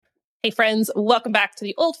Hey friends, welcome back to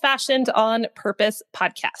the Old Fashioned on Purpose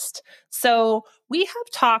podcast. So we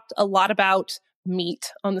have talked a lot about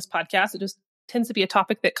meat on this podcast. It just tends to be a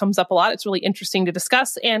topic that comes up a lot. It's really interesting to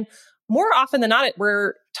discuss. And more often than not,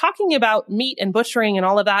 we're talking about meat and butchering and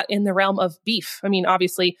all of that in the realm of beef. I mean,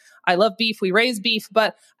 obviously, I love beef. We raise beef,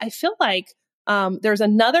 but I feel like there's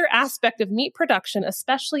another aspect of meat production,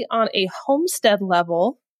 especially on a homestead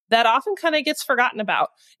level, that often kind of gets forgotten about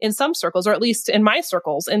in some circles, or at least in my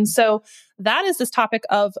circles. And so that is this topic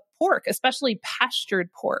of pork, especially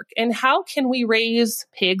pastured pork. And how can we raise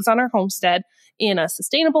pigs on our homestead in a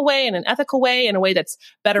sustainable way, in an ethical way, in a way that's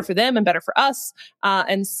better for them and better for us?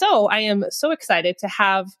 And so I am so excited to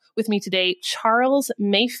have with me today Charles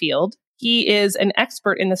Mayfield. He is an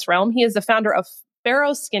expert in this realm. He is the founder of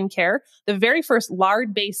Pharaoh Skincare, the very first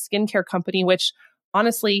lard-based skincare company, which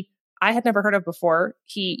honestly, I had never heard of before.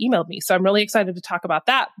 He emailed me, so I'm really excited to talk about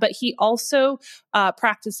that. But he also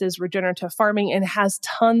practices regenerative farming and has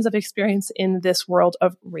tons of experience in this world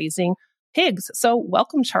of raising pigs. So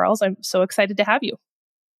welcome, Charles. I'm so excited to have you.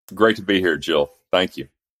 Great to be here, Jill. Thank you.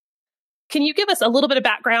 Can you give us a little bit of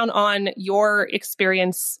background on your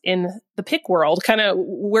experience in the pig world, kind of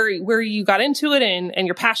where you got into it and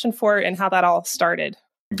your passion for it and how that all started?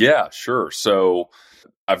 Yeah, sure. So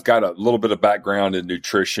I've got a little bit of background in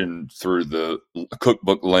nutrition through the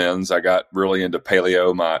cookbook lens. I got really into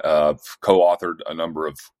paleo. My co-authored a number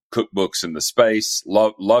of cookbooks in the space.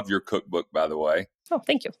 Love your cookbook, by the way. Oh,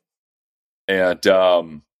 thank you. And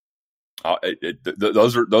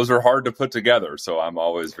those are hard to put together, so I'm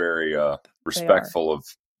always very respectful of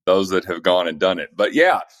those that have gone and done it. But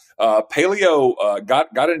yeah, paleo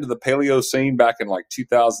got into the paleo scene back in like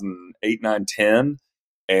 2008, 9, 10.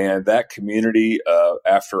 And that community,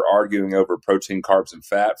 after arguing over protein, carbs, and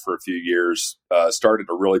fat for a few years, started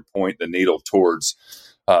to really point the needle towards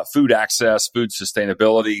food access, food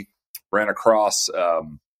sustainability. Ran across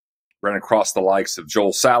the likes of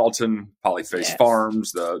Joel Salatin, Polyface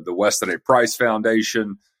Farms, the Weston A. Price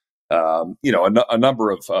Foundation. A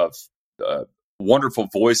number of wonderful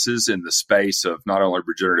voices in the space of not only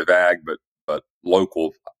regenerative ag but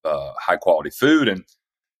local high quality food. And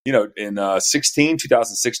in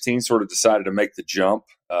 2016, sort of decided to make the jump.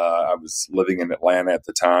 I was living in Atlanta at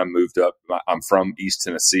the time, moved up. I'm from East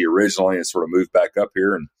Tennessee originally and sort of moved back up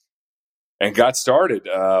here and got started.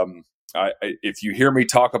 If you hear me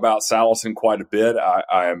talk about Salatin quite a bit,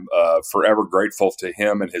 I am forever grateful to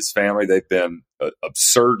him and his family. They've been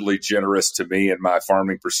absurdly generous to me in my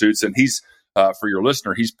farming pursuits. And he's, for your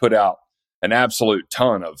listener, he's put out an absolute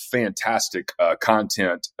ton of fantastic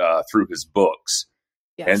content through his books.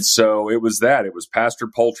 Yes. And so it was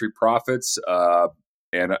Pastured Poultry Profits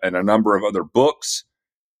and a number of other books,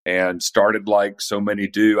 and started like so many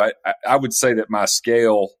do. I would say that my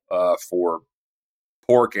scale for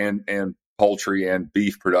pork and poultry and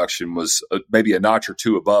beef production was maybe a notch or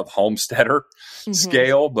two above homesteader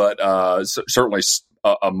scale, but certainly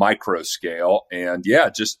a micro scale. And yeah,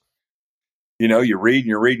 just, you read and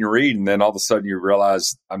you read and you read, and then all of a sudden you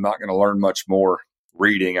realize I'm not going to learn much more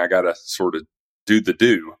reading. I got to sort of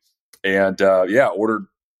do. And ordered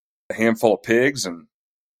a handful of pigs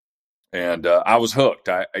and I was hooked.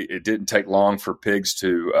 It didn't take long for pigs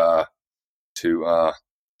to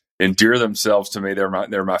endear themselves to me.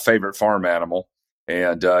 They're my favorite farm animal.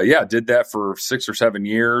 And did that for 6 or 7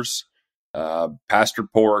 years.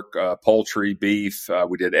 Pastured pork, poultry, beef.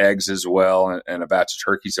 We did eggs as well, and a batch of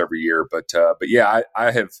turkeys every year. But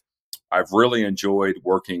I've really enjoyed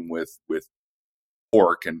working with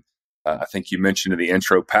pork. And I think you mentioned in the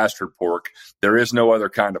intro, pastured pork. There is no other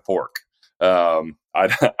kind of pork. I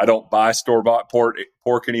don't buy store-bought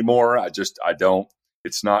pork anymore. I don't.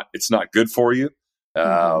 It's not good for you.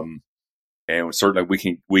 And certainly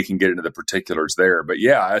we can get into the particulars there. But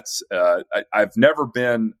yeah, I've never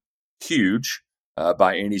been huge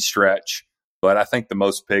by any stretch, but I think the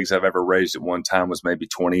most pigs I've ever raised at one time was maybe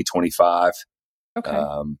 20, 25,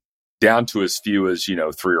 down to as few as 3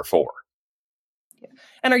 or 4.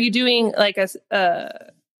 And are you doing like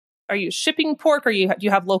are you shipping pork, or do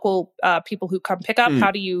you have local people who come pick up?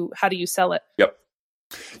 How do you sell it? Yep.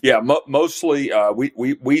 Yeah, mostly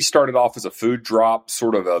we started off as a food drop,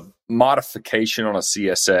 sort of a modification on a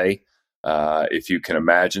CSA, if you can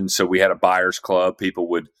imagine. So we had a buyer's club. People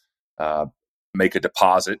would make a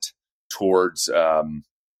deposit towards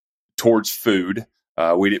food.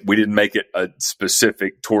 We didn't make it a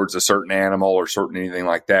specific towards a certain animal or certain anything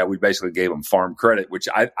like that. We basically gave them farm credit, which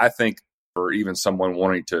I think for even someone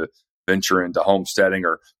wanting to venture into homesteading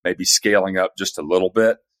or maybe scaling up just a little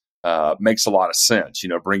bit, makes a lot of sense.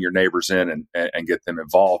 Bring your neighbors in and get them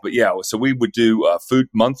involved. But yeah, so we would do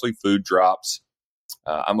monthly food drops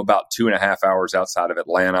I'm about 2.5 hours outside of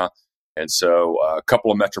Atlanta. And so a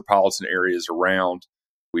couple of metropolitan areas around,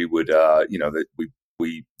 we would,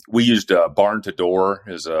 we used Barn to Door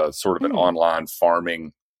as a sort of an online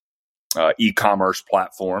farming e-commerce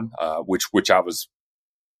platform, which I was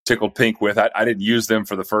tickled pink with. I didn't use them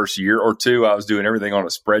for the first year or two. I was doing everything on a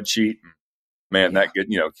spreadsheet. Man, that good,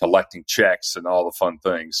 collecting checks and all the fun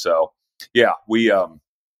things. So yeah, we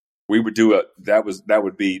would do that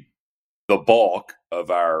would be the bulk of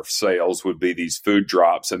our sales would be these food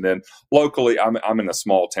drops. And then locally, I'm in a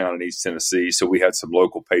small town in East Tennessee. So we had some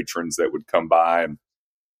local patrons that would come by and,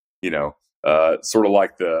 sort of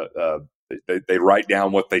like they write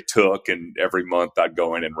down what they took, and every month I'd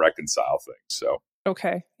go in and reconcile things. So,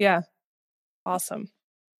 okay. Yeah. Awesome.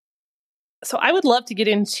 So I would love to get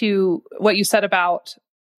into what you said about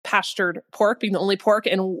pastured pork being the only pork,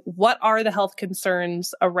 and what are the health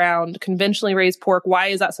concerns around conventionally raised pork? Why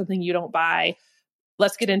is that something you don't buy?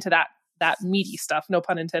 Let's get into that meaty stuff. No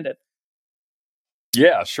pun intended.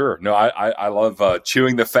 Yeah, sure. No, I love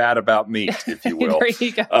chewing the fat about meat, if you will. There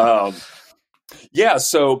you go. Yeah.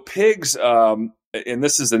 So pigs, and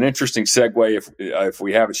this is an interesting segue if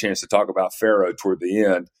we have a chance to talk about farrow toward the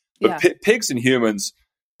end. But pigs and humans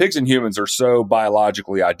are so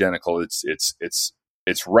biologically identical.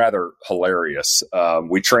 It's rather hilarious.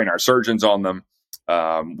 We train our surgeons on them.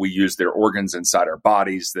 We use their organs inside our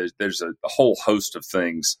bodies. There's a whole host of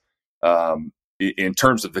things in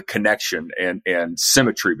terms of the connection and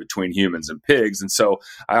symmetry between humans and pigs. And so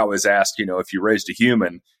I always ask, if you raised a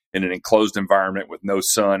human in an enclosed environment with no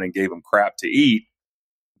sun and gave them crap to eat,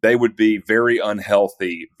 they would be very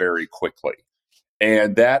unhealthy very quickly.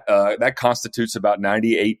 And that constitutes about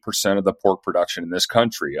 98% of the pork production in this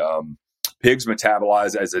country. Pigs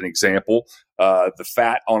metabolize, as an example, the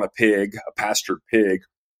fat on a pig, a pastured pig,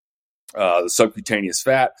 the subcutaneous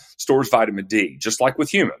fat stores vitamin D, just like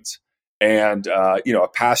with humans. And, a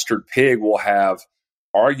pastured pig will have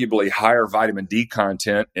arguably higher vitamin D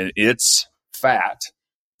content in its fat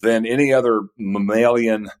than any other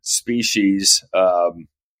mammalian species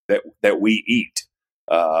that we eat.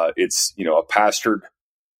 It's, a pastured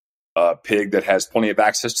pig that has plenty of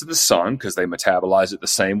access to the sun because they metabolize it the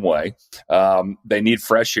same way. They need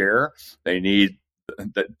fresh air.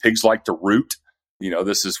 Pigs like to root.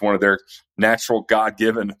 This is one of their natural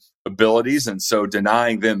God-given abilities. And so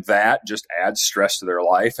denying them that just adds stress to their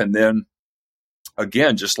life. And then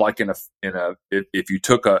again, just like if you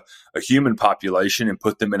took a human population and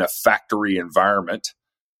put them in a factory environment,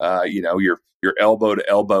 you're elbow to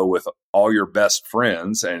elbow with all your best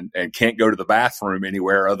friends and can't go to the bathroom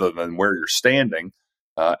anywhere other than where you're standing.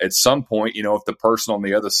 At some point, if the person on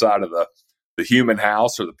the other side of the human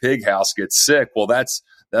house or the pig house gets sick, well, that's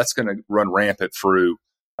going to run rampant through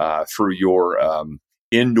your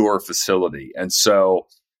indoor facility. And so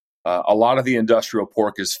a lot of the industrial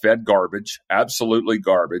pork is fed garbage, absolutely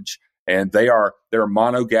garbage. And they're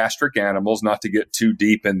monogastric animals, not to get too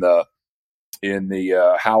deep in the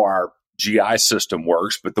how our GI system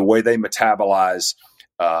works, but the way they metabolize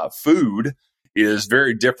food is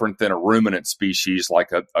very different than a ruminant species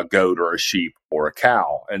like a goat or a sheep or a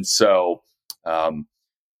cow. And so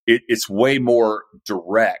it's way more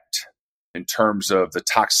direct in terms of the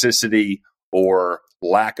toxicity or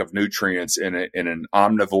lack of nutrients in an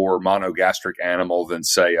omnivore monogastric animal than,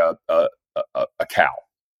 say, a cow.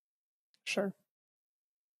 Sure.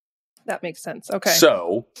 That makes sense. Okay.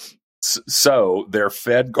 So they're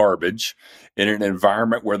fed garbage in an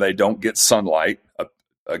environment where they don't get sunlight.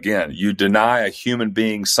 Again, you deny a human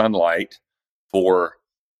being sunlight for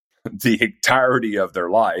the entirety of their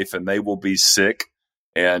life, and they will be sick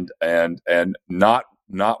and not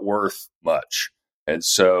worth much. And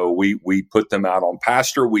so we put them out on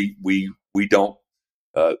pasture. We don't.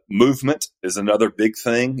 Movement is another big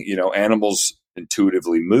thing. Animals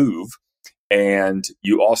intuitively move. And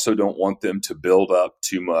you also don't want them to build up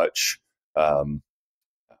too much. You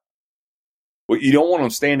don't want them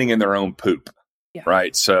standing in their own poop,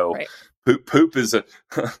 right? So poop is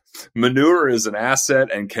manure is an asset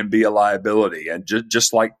and can be a liability. And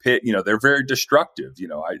just like pit, they're very destructive.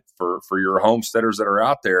 For your homesteaders that are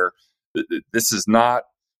out there, this is not,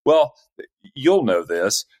 well, you'll know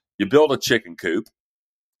this. You build a chicken coop.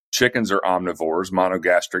 Chickens are omnivores,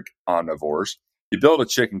 monogastric omnivores. You build a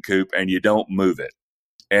chicken coop and you don't move it.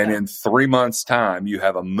 And in 3 months' time, you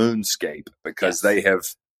have a moonscape because they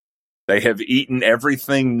have eaten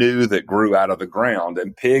everything new that grew out of the ground.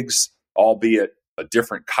 And pigs, albeit a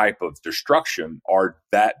different type of destruction, are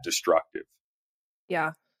that destructive.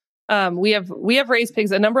 Yeah. We have raised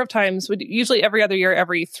pigs a number of times, usually every other year,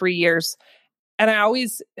 every 3 years. And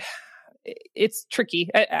it's tricky.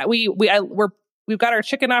 We we've got our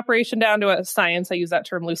chicken operation down to a science. I use that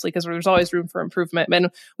term loosely because there's always room for improvement.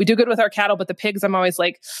 And we do good with our cattle, but the pigs, I'm always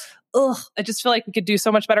like, ugh, I just feel like we could do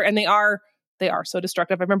so much better. And they are so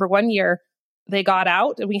destructive. I remember one year they got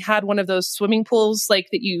out and we had one of those swimming pools like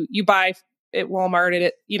that you buy at Walmart,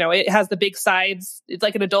 and it has the big sides. It's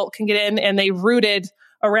like an adult can get in, and they rooted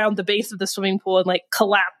around the base of the swimming pool and like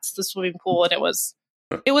collapsed the swimming pool. And it was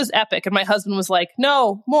epic. And my husband was like,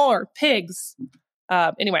 no more pigs.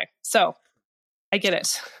 Anyway, so I get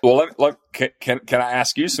it. Well, can I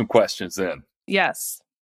ask you some questions then? Yes.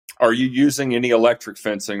 Are you using any electric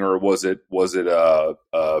fencing, or was it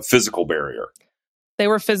a physical barrier? They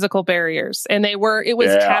were physical barriers, and it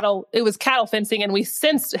was cattle fencing. And we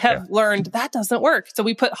since have learned that doesn't work. So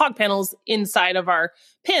we put hog panels inside of our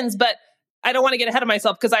pens, but I don't want to get ahead of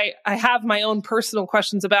myself because I have my own personal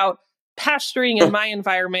questions about pasturing in my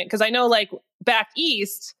environment. Because I know like back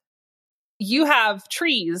east, you have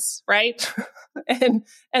trees, right? and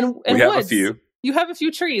we have woods. A few. You have a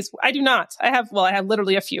few trees. I do not. I have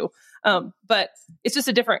literally a few. But it's just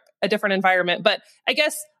a different environment. But I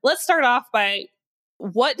guess let's start off by,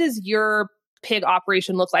 what does your pig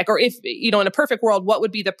operation look like? Or if, in a perfect world, what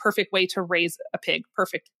would be the perfect way to raise a pig?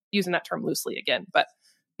 Perfect, using that term loosely again, but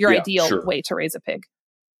your ideal way to raise a pig.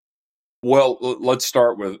 Well, let's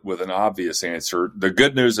start with an obvious answer. The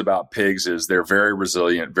good news about pigs is they're very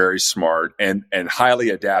resilient, very smart, and highly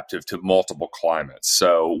adaptive to multiple climates.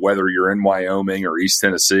 So whether you're in Wyoming or East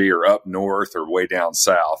Tennessee or up north or way down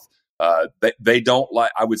south, they don't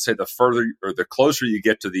like, I would say the further or the closer you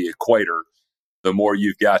get to the equator, the more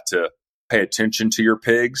you've got to pay attention to your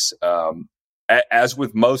pigs. As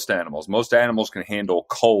with most animals can handle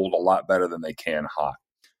cold a lot better than they can hot.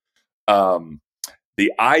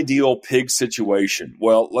 The ideal pig situation.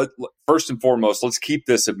 Well, first and foremost, let's keep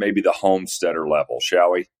this at maybe the homesteader level,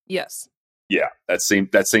 shall we? Yes. Yeah, that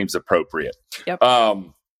seems appropriate. Yep.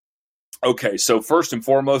 Okay, so first and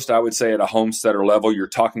foremost, I would say at a homesteader level, you're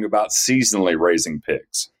talking about seasonally raising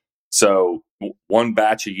pigs. So one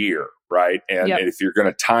batch a year, right? And if you're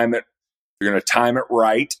going to time it,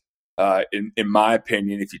 right. In my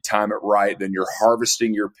opinion, if you time it right, then you're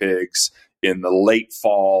harvesting your pigs in the late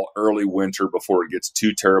fall, early winter before it gets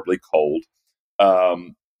too terribly cold.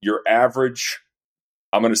 Your average,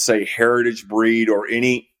 I'm going to say heritage breed or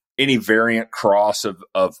any variant cross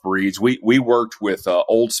of breeds. We worked with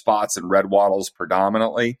old spots and red wattles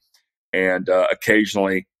predominantly, and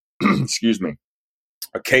occasionally,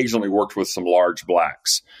 occasionally worked with some large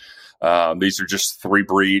blacks. These are just 3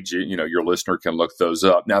 breeds. Your listener can look those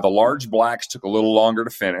up. Now, the large blacks took a little longer to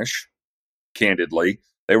finish, candidly.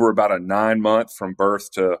 They were about a 9-month from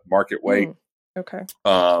birth to market weight. Okay.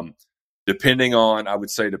 Depending on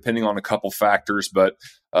a couple factors, but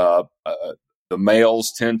the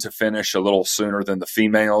males tend to finish a little sooner than the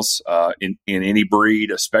females in any breed,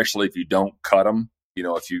 especially if you don't cut them.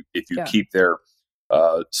 If you keep their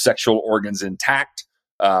sexual organs intact,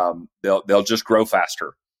 they'll just grow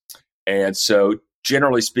faster. And so,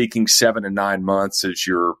 generally speaking, 7 to 9 months is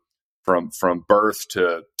your from birth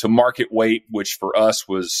to market weight, which for us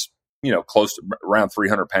was close to around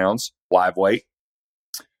 300 pounds live weight.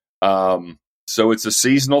 So it's a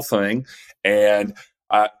seasonal thing, and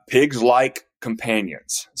pigs like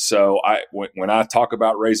companions. So when I talk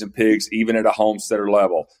about raising pigs, even at a homesteader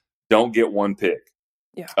level, don't get one pig.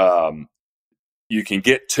 Yeah. You can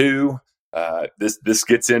get 2. This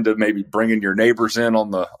gets into maybe bringing your neighbors in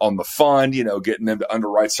on the fund, getting them to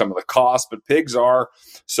underwrite some of the costs. But pigs are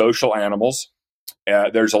social animals.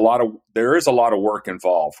 There is a lot of work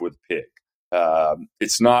involved with pig.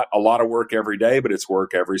 It's not a lot of work every day, but it's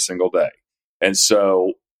work every single day. And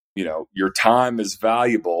so, your time is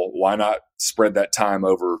valuable. Why not spread that time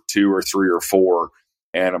over 2 or 3 or 4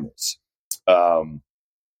 animals? And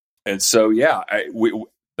so,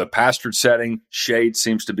 the pastured setting, shade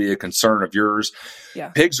seems to be a concern of yours. Yeah.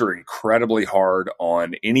 Pigs are incredibly hard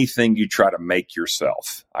on anything you try to make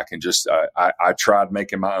yourself. I can just, I tried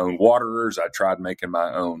making my own waterers. I tried making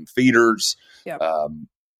my own feeders. Yep.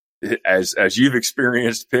 As you've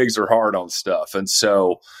experienced, pigs are hard on stuff. And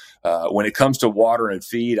so when it comes to water and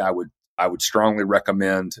feed, I would strongly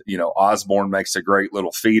recommend, Osborne makes a great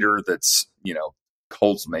little feeder that's,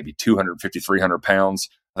 holds maybe 250, 300 pounds.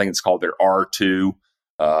 I think it's called their R2.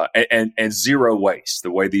 And zero waste.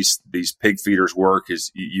 The way these pig feeders work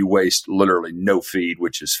is you waste literally no feed,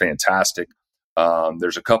 which is fantastic.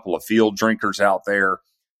 There's a couple of field drinkers out there.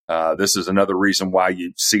 This is another reason why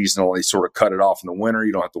you seasonally sort of cut it off in the winter.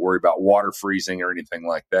 You don't have to worry about water freezing or anything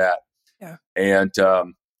like that. Yeah. And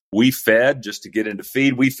we fed, just to get into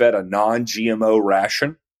feed, we fed a non-GMO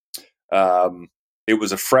ration. It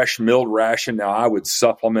was a fresh milled ration. Now I would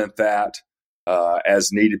supplement that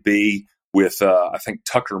as need be with, I think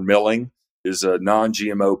Tucker Milling is a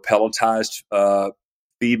non-GMO pelletized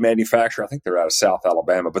feed manufacturer. I think they're out of South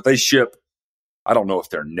Alabama, but they ship, I don't know if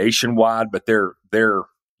they're nationwide, but they're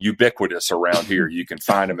ubiquitous around here. You can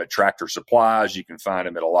find them at Tractor Supplies. You can find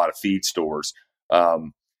them at a lot of feed stores.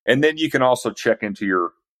 And then you can also check into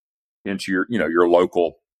your your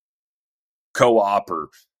local co-op or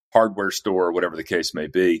hardware store or whatever the case may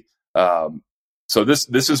be. So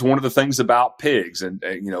this is one of the things about pigs, and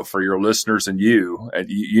for your listeners and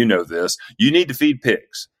you know this, you need to feed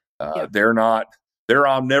pigs. They're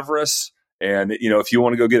omnivorous. And, if you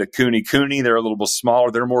want to go get a cooney, they're a little bit smaller.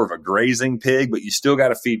 They're more of a grazing pig, but you still got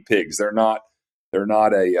to feed pigs. They're not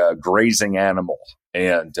a grazing animal.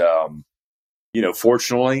 And,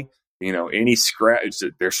 fortunately, any scratch,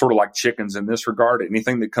 they're sort of like chickens in this regard.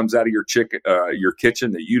 Anything that comes out of your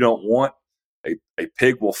kitchen that you don't want, a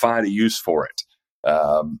pig will find a use for it.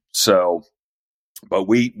 But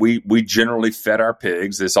we generally fed our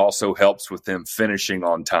pigs. This also helps with them finishing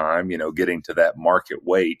on time, getting to that market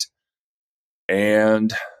weight.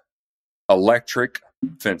 And electric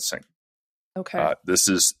fencing. Okay. This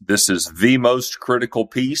is the most critical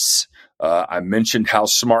piece. I mentioned how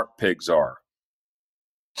smart pigs are.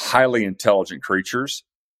 Highly intelligent creatures,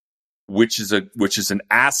 which is an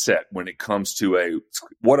asset when it comes to an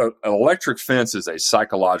electric fence is a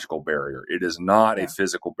psychological barrier. It is not a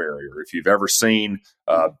physical barrier. If you've ever seen,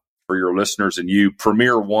 for your listeners and you,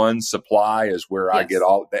 Premier One Supply is where I get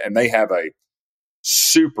all, and they have a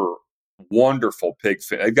super wonderful pig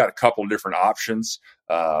fence. They've got a couple of different options.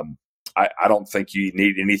 I don't think you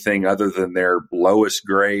need anything other than their lowest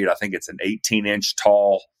grade. I think it's an 18-inch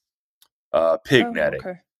tall pig netting.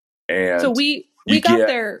 Okay. And so we got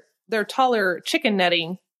their taller chicken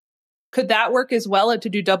netting. Could that work as well to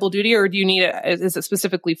do double duty, or do you need is it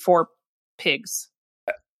specifically for pigs?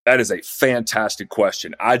 That is a fantastic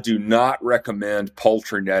question. I do not recommend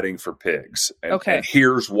poultry netting for pigs. And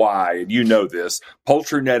here's why. And you know this.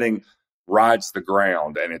 Poultry netting rides the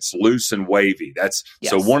ground and it's loose and wavy.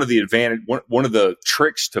 So one of the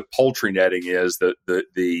tricks to poultry netting is that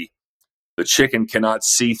the chicken cannot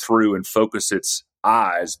see through and focus its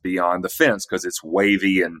eyes beyond the fence because it's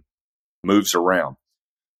wavy and moves around.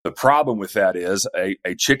 The problem with that is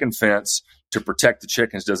a chicken fence, to protect the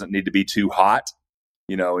chickens, doesn't need to be too hot,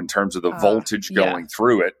 in terms of the voltage going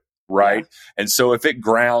through it, right? Yeah. And so if it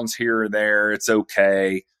grounds here and there, it's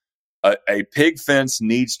okay. A pig fence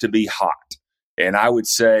needs to be hot. And I would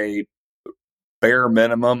say bare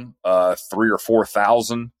minimum, 3,000 or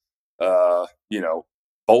 4,000,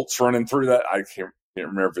 volts running through that. I can't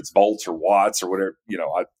remember if it's volts or watts or whatever,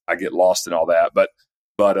 I get lost in all that, but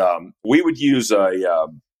we would use a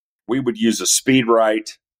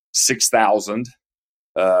SpeedRite 6,000,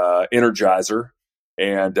 Energizer,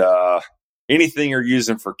 and, anything you're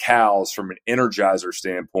using for cows from an Energizer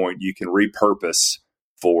standpoint, you can repurpose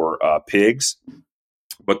for pigs.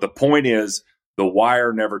 But the point is, the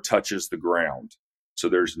wire never touches the ground. So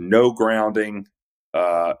there's no grounding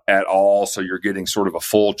at all. So you're getting sort of a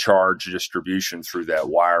full charge distribution through that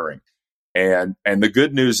wiring. And the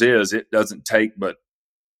good news is it doesn't take but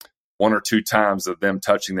one or two times of them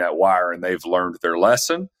touching that wire, and they've learned their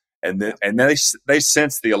lesson. And then they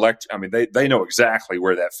sense the electric. I mean, they know exactly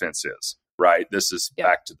where that fence is, right? This is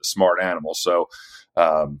back to the smart animal. So,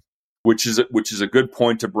 which is a good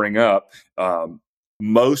point to bring up.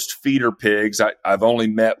 Most feeder pigs, I've only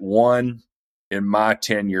met one in my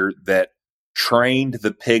tenure that trained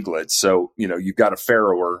the piglets. So, you've got a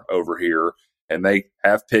farrower over here and they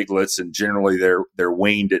have piglets, and generally they're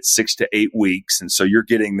weaned at 6 to 8 weeks. And so you're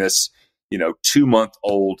getting this,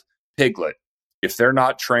 2-month-old piglet. If they're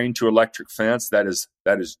not trained to electric fence, that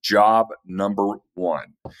is job number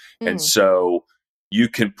one. And so you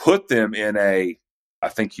can put them in I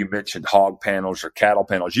think you mentioned hog panels or cattle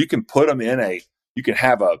panels. You can put them you can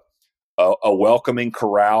have a welcoming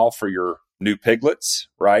corral for your new piglets,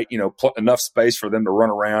 right? Enough space for them to run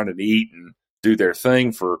around and eat and do their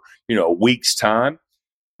thing for, a week's time.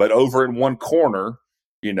 But over in one corner,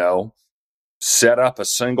 set up a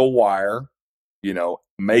single wire,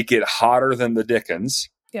 make it hotter than the dickens.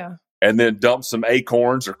 Yeah. And then dump some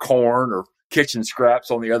acorns or corn or kitchen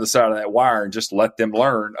scraps on the other side of that wire and just let them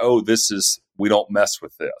learn, we don't mess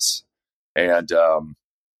with this. And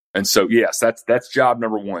so, yes, that's job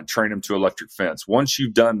number one, train them to electric fence. Once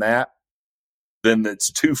you've done that, then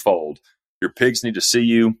it's twofold. Your pigs need to see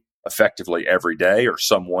you effectively every day, or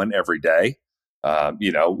someone every day.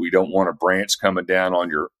 We don't want a branch coming down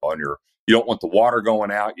on your, you don't want the water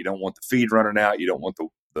going out. You don't want the feed running out. You don't want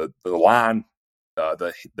the line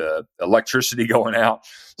the electricity going out.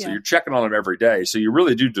 So you're checking on them every day. So you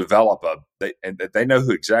really do develop and they know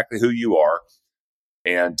exactly who you are.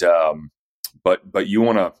 And, but you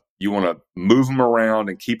want to move them around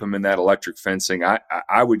and keep them in that electric fencing.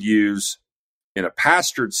 I would use in a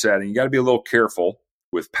pastured setting, you got to be a little careful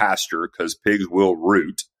with pasture because pigs will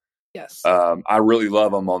root. Yes. I really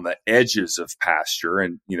love them on the edges of pasture.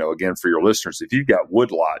 And, again, for your listeners, if you've got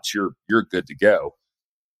wood lots, you're good to go.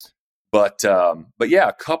 But yeah,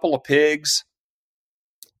 a couple of pigs,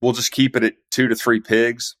 we'll just keep it at 2 to 3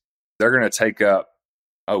 pigs. They're going to take up,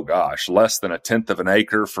 less than 1/10 of an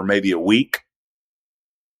acre for maybe a week.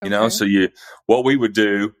 So what we would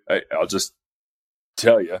do, I'll just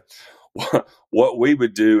tell you, what we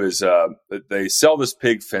would do is they sell this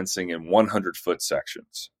pig fencing in 100-foot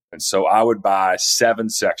sections. And so I would buy 7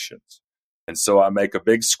 sections. And so I make a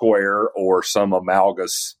big square or some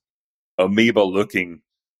amalgamous amoeba looking,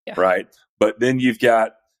 right? But then you've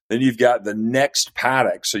got the next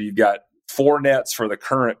paddock. So you've got 4 nets for the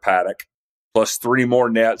current paddock plus 3 more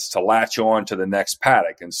nets to latch on to the next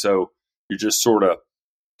paddock. And so you're just sort of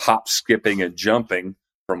hop, skipping, and jumping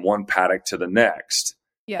from one paddock to the next.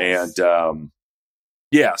 Yes. And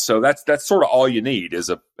so that's sort of all you need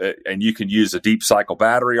and you can use a deep cycle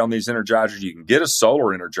battery on these energizers. You can get a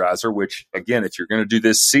solar energizer, which again, if you're going to do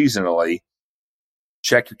this seasonally,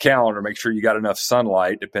 check your calendar, make sure you got enough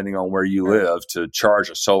sunlight, depending on where you live, to charge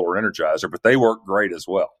a solar energizer, but they work great as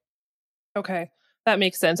well. Okay. That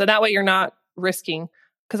makes sense. And that way you're not risking,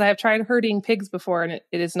 because I have tried herding pigs before and it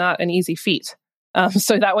is not an easy feat.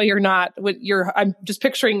 So that way I'm just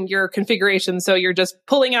picturing your configuration. So you're just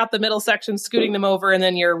pulling out the middle section, scooting them over, and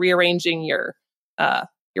then you're rearranging your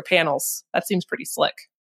panels. That seems pretty slick.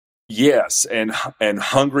 Yes. And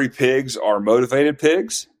hungry pigs are motivated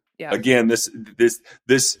pigs. Yeah. Again, this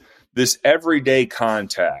everyday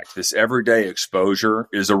contact, this everyday exposure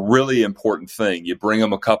is a really important thing. You bring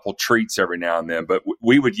them a couple treats every now and then, but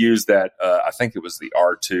we would use that. I think it was the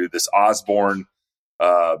R2, this Osborne,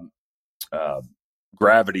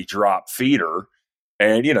 gravity drop feeder,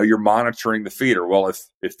 and you're monitoring the feeder. Well,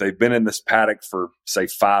 if they've been in this paddock for say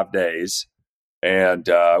 5 days, and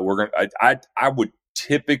I would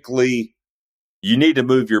typically, you need to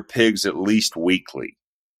move your pigs at least weekly.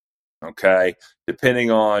 Okay, depending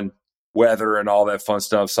on weather and all that fun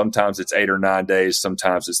stuff. Sometimes it's 8 or 9 days.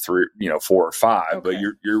 Sometimes it's 4 or 5. Okay. But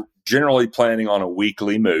you're generally planning on a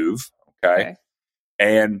weekly move. Okay,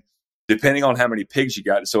 and depending on how many pigs you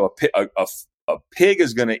got, so a pig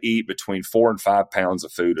is going to eat between 4 and 5 pounds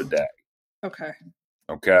of food a day.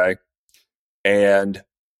 Okay. And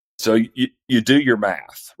so you do your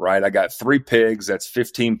math, right? I got 3 pigs. That's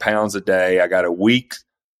 15 pounds a day. I got a week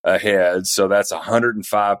ahead. So that's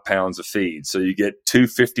 105 pounds of feed. So you get 2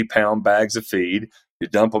 50-pound bags of feed. You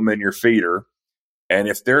dump them in your feeder. And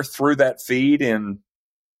if they're through that feed in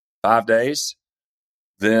 5 days,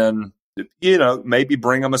 then maybe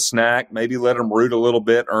bring them a snack, maybe let them root a little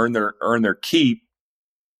bit, earn their keep,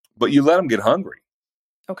 but you let them get hungry.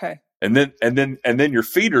 Okay. And then your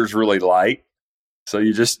feeder's really light. So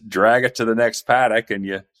you just drag it to the next paddock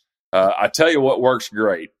and I tell you what works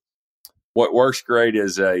great. What works great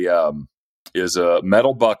is a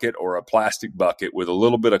metal bucket or a plastic bucket with a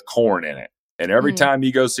little bit of corn in it. And every time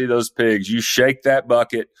you go see those pigs, you shake that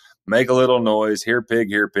bucket, make a little noise, here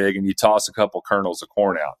pig, and you toss a couple kernels of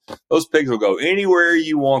corn out. Those pigs will go anywhere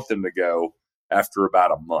you want them to go after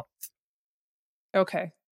about a month.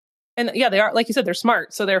 Okay. And yeah, they are, like you said, they're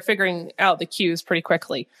smart. So they're figuring out the cues pretty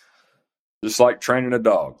quickly. Just like training a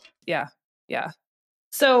dog. Yeah. Yeah.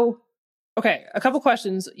 So, okay, a couple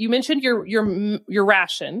questions. You mentioned your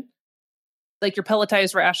ration, like your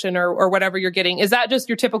pelletized ration or whatever you're getting. Is that just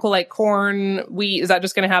your typical like corn, wheat? Is that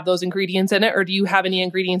just going to have those ingredients in it? Or do you have any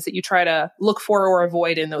ingredients that you try to look for or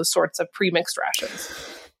avoid in those sorts of pre-mixed rations?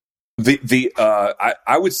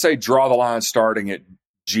 I would say draw the line starting at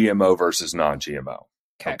GMO versus non-GMO.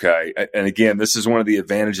 Okay. And again, this is one of the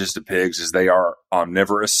advantages to pigs is they are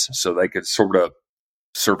omnivorous. So they could sort of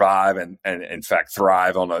survive and in fact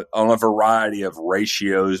thrive on a variety of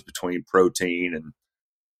ratios between protein and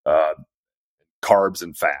carbs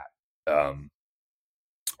and fat.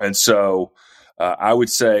 And so I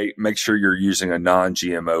would say make sure you're using a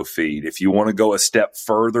non-GMO feed. If you want to go a step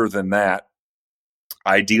further than that,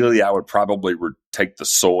 ideally I would probably take the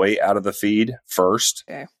soy out of the feed first.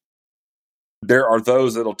 Okay. There are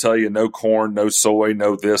those that'll tell you no corn, no soy,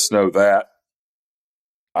 no this, no that.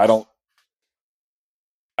 I don't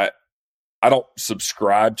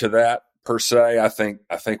subscribe to that per se. I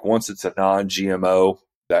think once it's a non-GMO,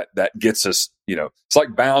 that gets us, it's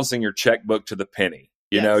like balancing your checkbook to the penny.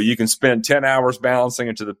 You know, you can spend 10 hours balancing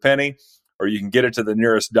it to the penny, or you can get it to the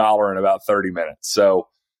nearest dollar in about 30 minutes. So,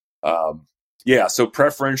 so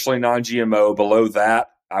preferentially non-GMO. Below that,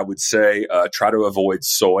 I would say try to avoid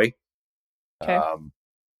soy. Okay.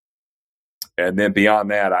 And then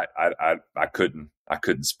beyond that, I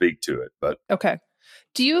couldn't speak to it. But okay.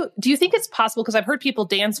 Do you think it's possible? Because I've heard people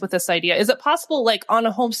dance with this idea. Is it possible, like on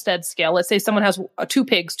a homestead scale, let's say someone has 2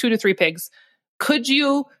 to 3 pigs, could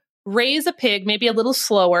you raise a pig maybe a little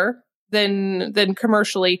slower than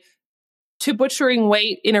commercially to butchering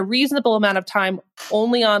weight in a reasonable amount of time,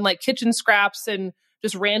 only on like kitchen scraps and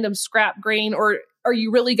just random scrap grain? Or are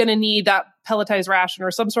you really going to need that pelletized ration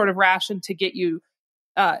or some sort of ration to get you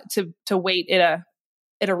to weight at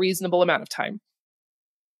a reasonable amount of time?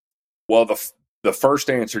 Well, the first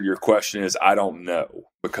answer to your question is I don't know,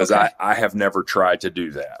 because I have never tried to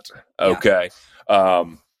do that. Okay. Yeah.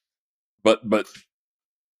 But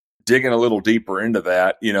digging a little deeper into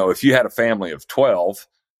that, if you had a family of 12,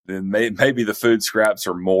 then maybe the food scraps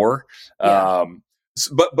are more. Yeah.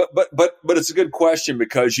 But it's a good question,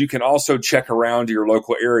 because you can also check around your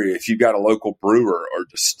local area. If you've got a local brewer or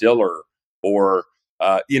distiller, or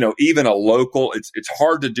even a local, it's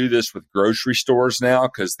hard to do this with grocery stores now,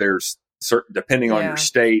 because there's certain, depending on your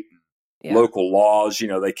state, local laws,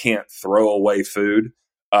 they can't throw away food.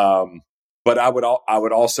 But I would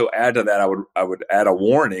also add to that, I would add a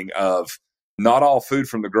warning of not all food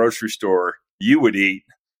from the grocery store you would eat.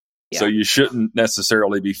 Yeah. So you shouldn't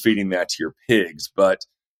necessarily be feeding that to your pigs. But,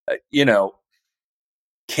 can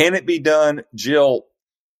it be done, Jill?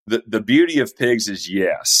 The beauty of pigs is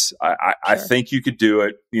yes. I think you could do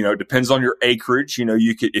it. It depends on your acreage.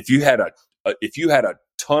 You could, if you had a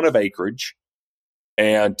ton of acreage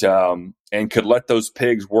and could let those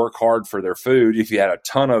pigs work hard for their food. If you had a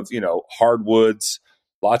ton of, hardwoods,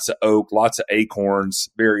 lots of oak, lots of acorns,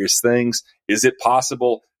 various things, is it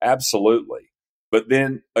possible? Absolutely. But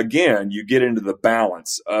then again, you get into the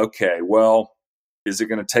balance. Okay, well, is it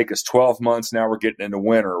going to take us 12 months? Now we're getting into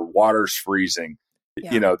winter, water's freezing.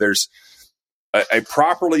 Yeah. There's a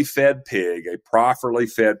properly fed pig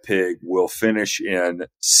will finish in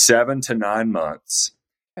 7 to 9 months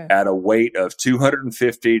at a weight of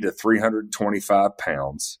 250 to 325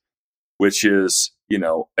 pounds, which is,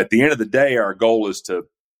 at the end of the day, our goal is to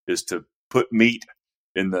put meat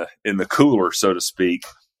in the cooler, so to speak,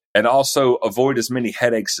 and also avoid as many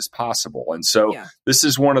headaches as possible. And so this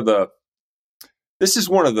is one of the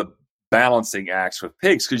balancing acts with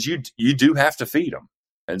pigs, because you do have to feed them.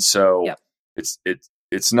 And so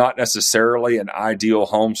it's not necessarily an ideal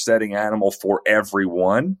homesteading animal for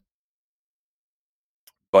everyone,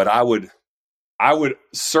 but I would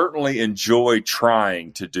certainly enjoy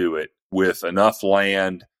trying to do it with enough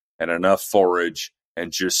land and enough forage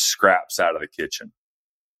and just scraps out of the kitchen.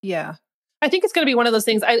 Yeah. I think it's going to be one of those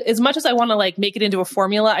things. As much as I want to make it into a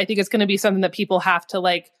formula, I think it's going to be something that people have to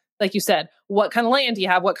like you said, what kind of land do you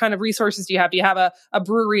have? What kind of resources do you have? Do you have a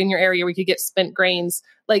brewery in your area where you could get spent grains?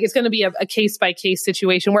 It's going to be a case by case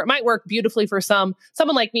situation where it might work beautifully for someone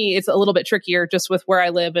like me. It's a little bit trickier just with where I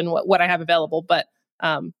live and what I have available. But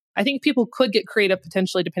I think people could get creative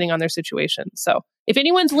potentially depending on their situation. So if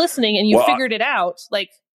anyone's listening and you figured it out,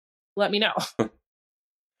 let me know.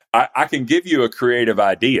 I can give you a creative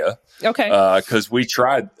idea. Okay. Because we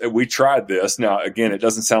tried this. Now, again, it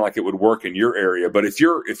doesn't sound like it would work in your area, but if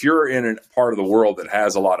you're in a part of the world that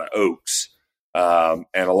has a lot of oaks and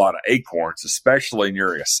a lot of acorns, especially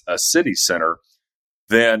near a city center,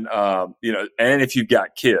 then and if you've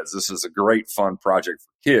got kids, this is a great fun project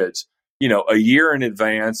for kids. A year in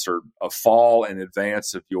advance or a fall in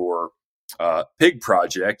advance of your pig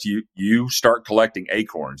project, you start collecting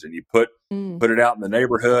acorns and you put it out in the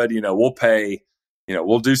neighborhood. We'll pay,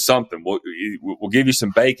 we'll do something. We'll give you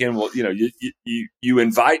some bacon. You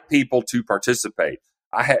invite people to participate.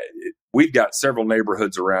 We've got several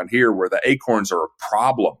neighborhoods around here where the acorns are a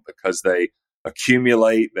problem because they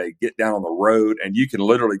accumulate, they get down on the road, and you can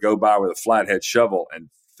literally go by with a flathead shovel and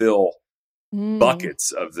fill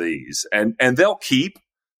buckets of these, and they'll keep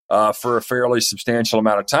for a fairly substantial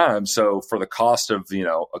amount of time. So for the cost of,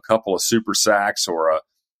 a couple of super sacks or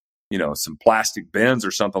some plastic bins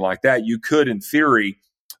or something like that, you could in theory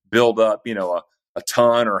build up, a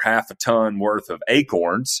ton or half a ton worth of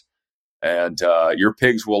acorns, and your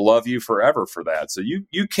pigs will love you forever for that. So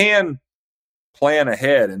you can plan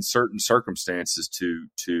ahead in certain circumstances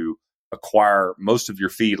to acquire most of your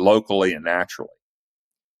feed locally and naturally.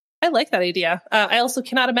 I like that idea. I also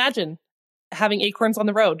cannot imagine having acorns on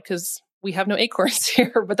the road because we have no acorns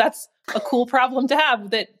here, but that's a cool problem to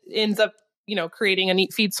have that ends up, creating a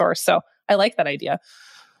neat feed source. So I like that idea.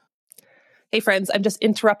 Hey friends, I'm just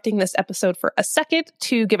interrupting this episode for a second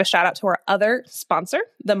to give a shout out to our other sponsor,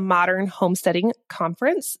 the Modern Homesteading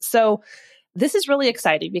Conference. So this is really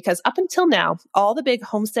exciting because up until now, all the big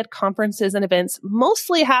homestead conferences and events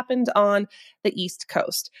mostly happened on the East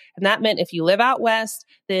Coast. And that meant if you live out west,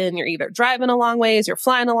 then you're either driving a long ways, you're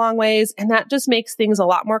flying a long ways, and that just makes things a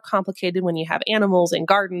lot more complicated when you have animals and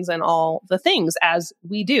gardens and all the things as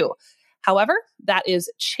we do. However, that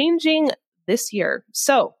is changing this year.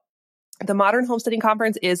 So the Modern Homesteading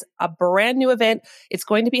Conference is a brand new event. It's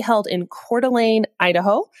going to be held in Coeur d'Alene,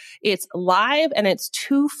 Idaho. It's live and it's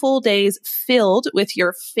 2 full days filled with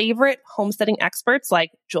your favorite homesteading experts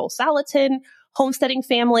like Joel Salatin, Homesteading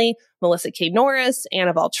Family, Melissa K. Norris,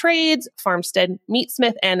 Anna of All Trades, Farmstead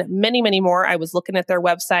Meatsmith, and many, many more. I was looking at their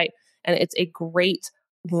website and it's a great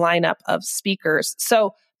lineup of speakers.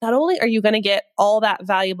 So not only are you going to get all that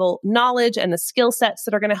valuable knowledge and the skill sets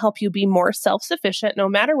that are going to help you be more self-sufficient no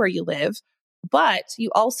matter where you live, but you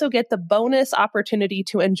also get the bonus opportunity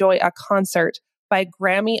to enjoy a concert by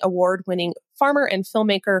Grammy Award-winning farmer and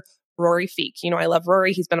filmmaker Rory Feek. You know, I love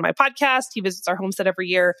Rory. He's been on my podcast. He visits our homestead every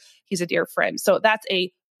year. He's a dear friend. So that's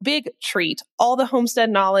a big treat. All the homestead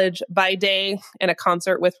knowledge by day and a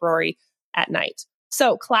concert with Rory at night.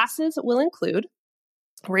 So classes will include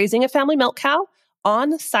raising a family milk cow,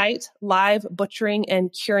 on-site live butchering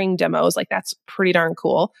and curing demos. Like that's pretty darn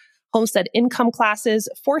cool. Homestead income classes,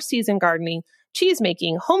 4-season gardening, cheese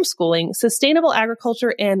making, homeschooling, sustainable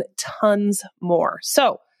agriculture, and tons more.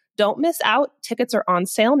 So don't miss out. Tickets are on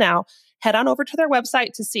sale now. Head on over to their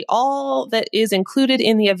website to see all that is included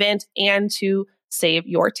in the event and to save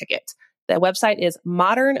your ticket. The website is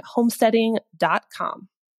modernhomesteading.com.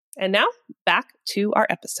 And now back to our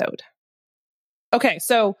episode. Okay,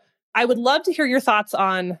 so I would love to hear your thoughts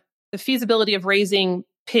on the feasibility of raising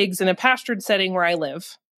pigs in a pastured setting where I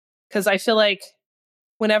live. Because I feel like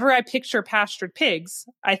whenever I picture pastured pigs,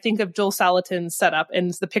 I think of Joel Salatin's setup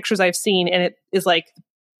and the pictures I've seen, and it is like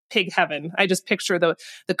pig heaven. I just picture the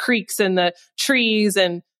creeks and the trees,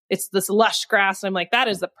 and it's this lush grass. And I'm like, that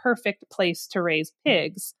is the perfect place to raise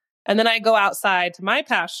pigs. And then I go outside to my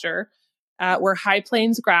pasture, where High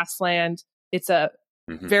Plains grassland. It's a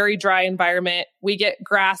very dry environment. We get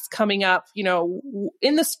grass coming up, you know,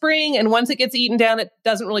 in the spring. And once it gets eaten down, it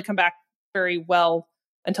doesn't really come back very well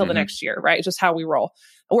until the next year, right? It's just how we roll.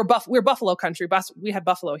 We're buffalo country. We had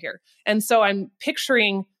buffalo here. And so I'm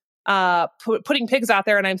picturing putting pigs out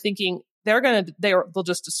there and I'm thinking they'll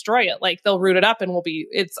just destroy it. Like they'll root it up and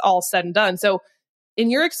it's all said and done. So in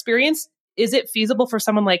your experience, is it feasible for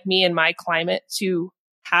someone like me in my climate to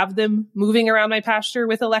have them moving around my pasture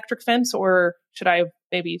with electric fence, or should I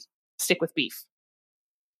maybe stick with beef?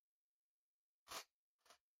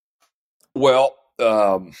 Well,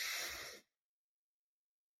 there's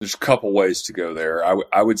a couple ways to go there.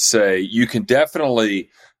 I would say they can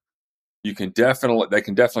definitely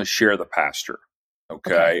share the pasture.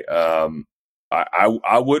 Okay.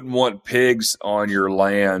 I wouldn't want pigs on your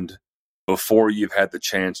land before you've had the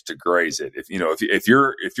chance to graze it. If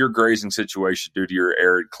your grazing situation due to your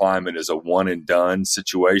arid climate is a one and done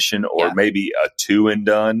situation, or maybe a 2 and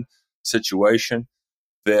done situation,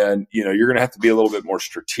 then you're going to have to be a little bit more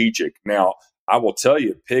strategic. Now, I will tell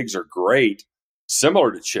you, pigs are great,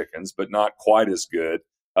 similar to chickens, but not quite as good,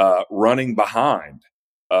 running behind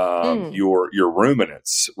your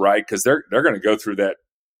ruminants, right? Because they're going to go through that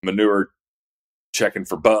manure, checking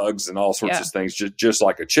for bugs and all sorts of things, just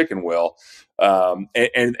like a chicken will. And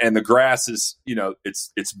the grass is,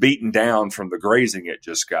 it's beaten down from the grazing it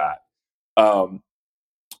just got. I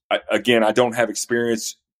don't have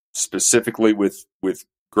experience specifically with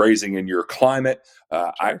grazing in your climate.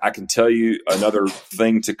 I can tell you another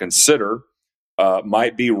thing to consider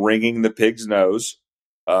might be ringing the pig's nose,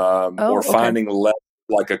 or finding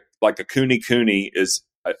like a cooney is.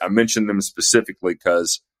 I mentioned them specifically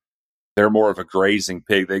because they're more of a grazing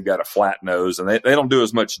pig. They've got a flat nose, and they don't do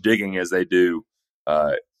as much digging as they do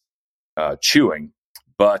chewing.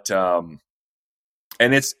 But and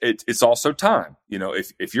it's also time.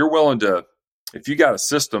 If you're willing to, if you got a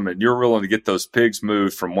system and you're willing to get those pigs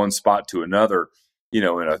moved from one spot to another,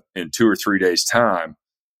 in 2 or 3 days time,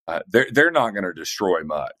 they're not going to destroy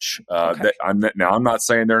much. I'm not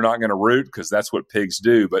saying they're not going to root, because that's what pigs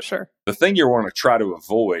do. But the thing you want to try to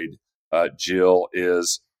avoid, Jill,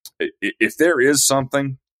 is if there is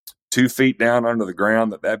something 2 feet down under the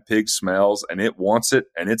ground that pig smells and it wants it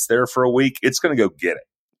and it's there for a week, it's going to go get it.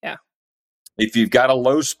 Yeah. If you've got a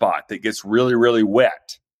low spot that gets really, really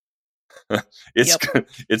wet, it's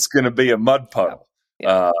going to be a mud puddle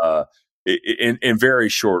in very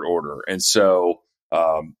short order. And so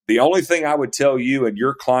the only thing I would tell you in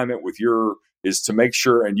your climate with your is to make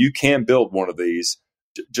sure, and you can build one of these,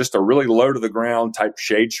 just a really low to the ground type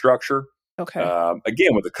shade structure. Okay.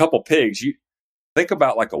 Again, with a couple pigs, you think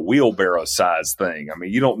about like a wheelbarrow size thing. I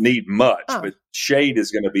mean, you don't need much, but shade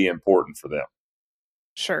is going to be important for them.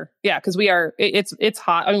 Sure. Yeah. Cause it's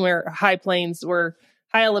hot. I mean, we're high plains, we're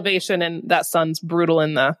high elevation, and that sun's brutal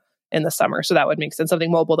in the summer. So that would make sense.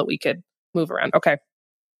 Something mobile that we could move around. Okay.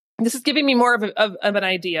 This is giving me more of an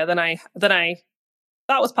idea than I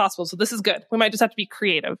thought was possible. So this is good. We might just have to be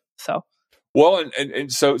creative. So. Well,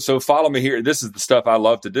 and so follow me here. This is the stuff I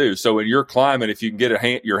love to do. So in your climate, if you can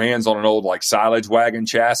get your hands on an old like silage wagon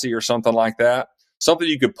chassis or something like that, something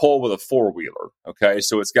you could pull with a 4-wheeler. Okay.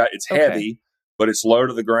 So it's heavy, but it's low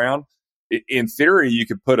to the ground. In theory, you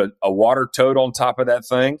could put a water tote on top of that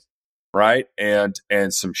thing, right? And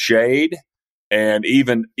some shade, and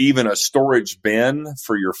even a storage bin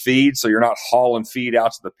for your feed. So you're not hauling feed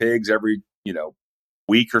out to the pigs every,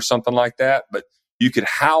 week or something like that. But you could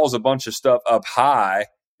house a bunch of stuff up high.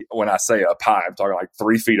 When I say up high, I'm talking like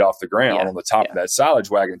 3 feet off the ground on the top of that silage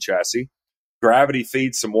wagon chassis. Gravity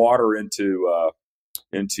feeds some water into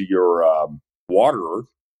your waterer,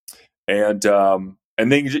 and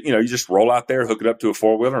then you just roll out there, hook it up to a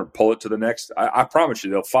 4-wheeler, and pull it to the next. I promise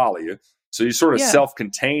you, they'll follow you. So you sort of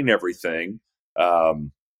self-contain everything,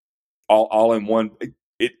 all in one.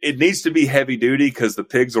 It needs to be heavy duty because the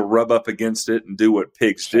pigs will rub up against it and do what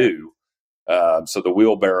pigs do. So the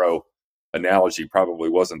wheelbarrow analogy probably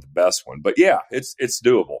wasn't the best one, but yeah, it's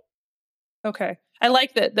doable. Okay. I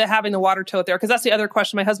like that having the water tote there, because that's the other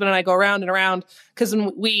question. My husband and I go around and around, because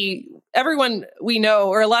everyone we know,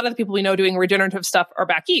 or a lot of the people we know doing regenerative stuff, are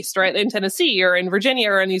back east, right? In Tennessee or in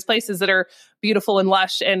Virginia or in these places that are beautiful and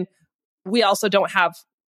lush. And we also don't have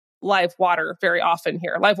live water very often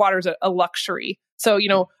here. Live water is a luxury. So,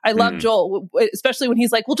 I love Joel, especially when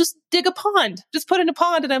he's like, well, just dig a pond, just put in a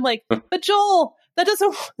pond. And I'm like, but Joel, that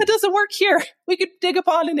doesn't work here. We could dig a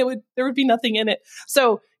pond and there would be nothing in it.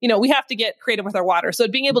 So, we have to get creative with our water. So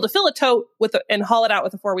being able to fill a tote and haul it out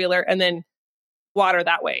with a 4-wheeler and then water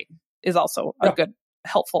that way is also a good,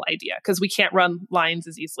 helpful idea, because we can't run lines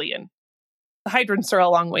as easily, and the hydrants are a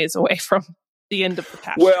long ways away from the end of the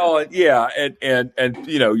pasture. Well, yeah, and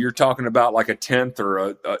you're talking about like a tenth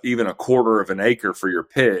or even a quarter of an acre for your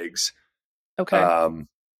pigs. Okay.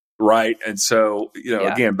 Right, and so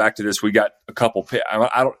again, back to this, we got a couple.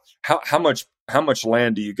 I don't. How much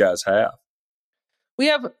land do you guys have? We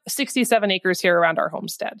have 67 acres here around our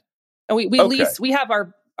homestead, and we lease. We have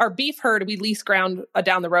our beef herd. We lease ground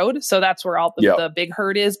down the road, so that's where all the big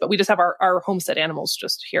herd is. But we just have our homestead animals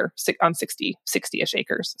just here on 60-ish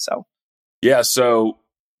acres. So. Yeah, so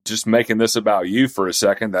just making this about you for a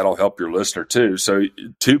second, that'll help your listener too. So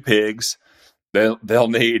 2 pigs, they'll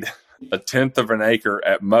need a tenth of an acre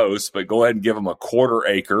at most, but go ahead and give them a 1/4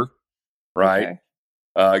 acre, right?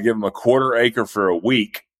 Okay. Give them a 1/4 acre for a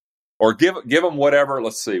week, or give them whatever.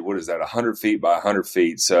 Let's see, what is that? 100 feet by 100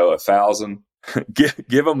 feet, so 1,000.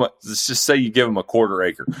 Give them. Let's just say you give them a 1/4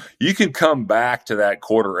 acre. You can come back to that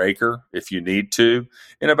 1/4 acre if you need to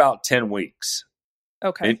in about 10 weeks.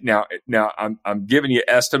 Okay. Now I'm giving you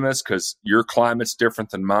estimates because your climate's different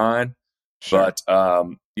than mine, but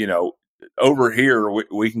over here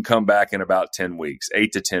we can come back in about 10 weeks,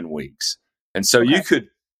 8 to 10 weeks, and so you could,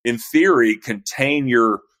 in theory, contain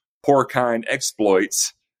your porcine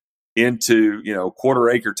exploits into 1/4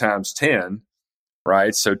 acre times 10,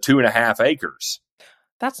 right? So 2.5 acres.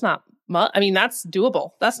 That's not much. I mean, that's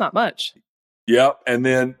doable. That's not much. Yep. And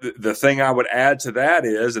then the thing I would add to that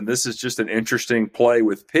is, and this is just an interesting play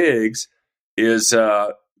with pigs, is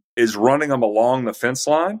running them along the fence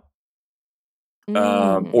line,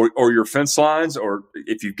 or your fence lines, or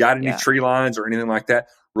if you've got any tree lines or anything like that,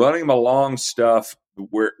 running them along stuff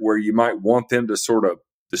where you might want them to sort of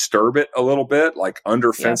disturb it a little bit, like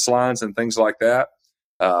under fence lines and things like that.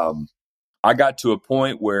 I got to a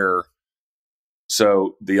point where,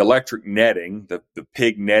 so the electric netting, the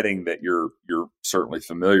pig netting that you're certainly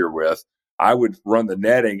familiar with, I would run the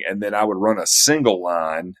netting, and then I would run a single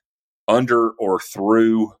line under or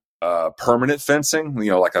through permanent fencing,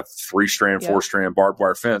 like a 3-strand, 4-strand barbed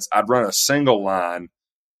wire fence. I'd run a single line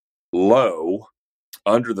low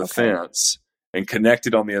under the fence and connect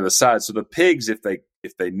it on the other side. So the pigs, if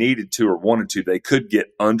they needed to or wanted to, they could get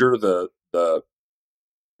under the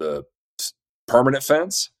permanent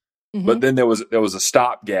fence. Mm-hmm. But then there was a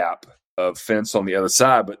stopgap of fence on the other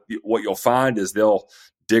side. But what you'll find is they'll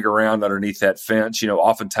dig around underneath that fence.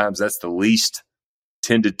 Oftentimes that's the least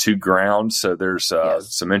tended to ground. So there's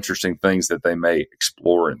some interesting things that they may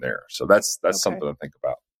explore in there. So that's something to think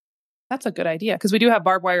about. That's a good idea, because we do have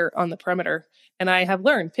barbed wire on the perimeter, and I have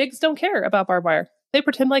learned pigs don't care about barbed wire. they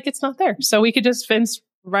pretend like it's not there. So we could just fence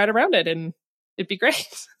right around it and it'd be great.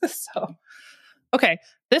 So, okay.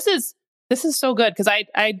 This is so good because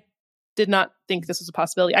I did not think this was a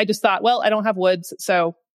possibility. I just thought, well, I don't have woods,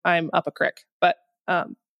 so I'm up a creek. But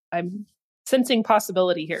I'm sensing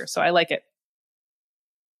possibility here, so I like it.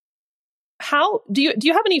 How do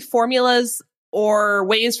you have any formulas or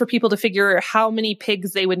ways for people to figure how many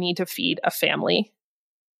pigs they would need to feed a family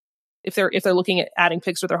if they're looking at adding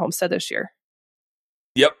pigs to their homestead this year?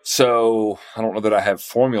 Yep. So I don't know that I have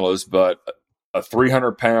formulas, but a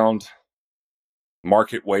 300-pound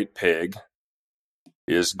market weight pig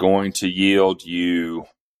is going to yield you.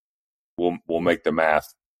 We'll make the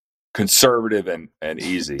math conservative and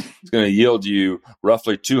easy. It's going to yield you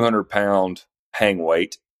roughly 200-pound hang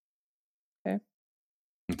weight.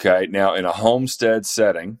 Okay. Now, in a homestead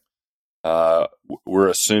setting, we're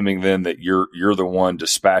assuming then that you're the one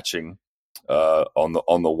dispatching on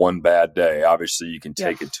the one bad day. Obviously, you can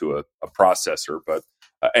take it to a processor, but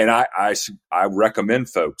and I recommend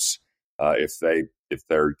folks if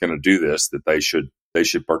they're going to do this that they should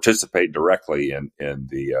participate directly in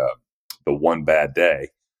the one bad day.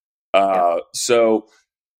 So.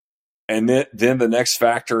 And then the next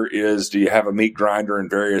factor is, do you have a meat grinder and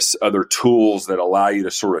various other tools that allow you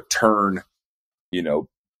to sort of turn,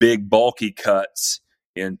 big bulky cuts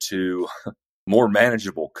into more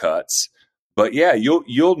manageable cuts? But yeah,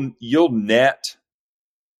 you'll net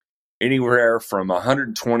anywhere from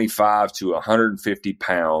 125 to 150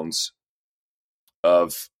 pounds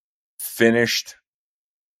of finished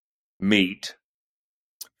meat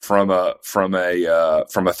from a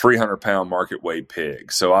 300-pound market weight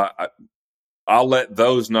pig. So I'll let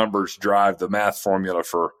those numbers drive the math formula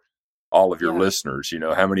for all of your listeners.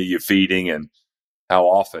 How many are you feeding and how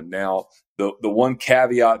often? Now, the one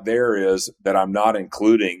caveat there is that I'm not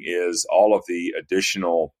including is all of the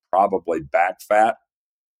additional probably back fat.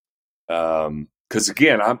 Because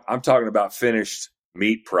again, I'm talking about finished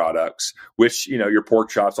meat products, which your pork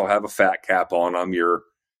chops will have a fat cap on them. Your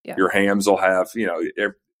hams will have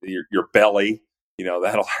your belly,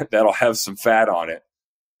 that'll have some fat on it.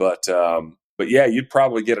 But yeah, you'd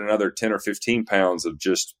probably get another 10 or 15 pounds of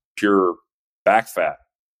just pure back fat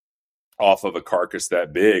off of a carcass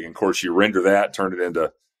that big. And of course, you render that, turn it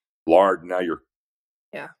into lard, and now you're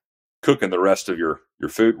cooking the rest of your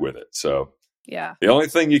food with it. So the only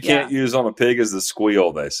thing you can't use on a pig is the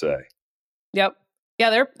squeal, they say. Yep. Yeah,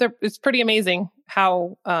 they're it's pretty amazing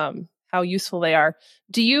how useful they are.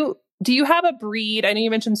 Do you have a breed? I know you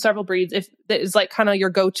mentioned several breeds. If that is like kind of your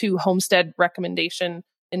go-to homestead recommendation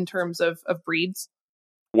in terms of breeds?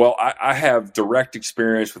 Well, I have direct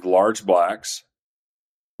experience with large blacks,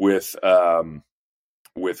 with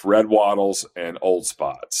red wattles and old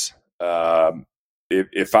spots.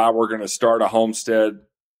 If I were going to start a homestead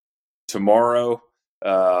tomorrow,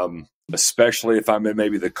 especially if I'm in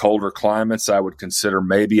maybe the colder climates, I would consider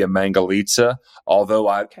maybe a Mangalitsa. Although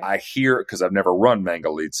I hear, because I've never run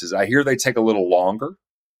Mangalitsas, I hear they take a little longer.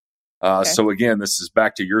 So again, this is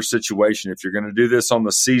back to your situation. If you're going to do this on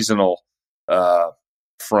the seasonal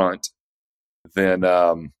front, then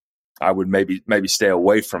I would maybe stay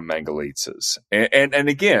away from Mangalitsas. And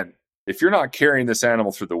again, if you're not carrying this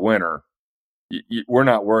animal through the winter, we're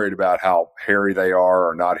not worried about how hairy they are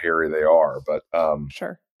or not hairy they are. But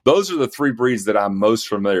sure. Those are the three breeds that I'm most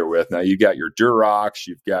familiar with. Now, you got your Durocs,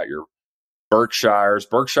 you've got your Berkshires.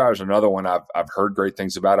 Berkshire's another one I've heard great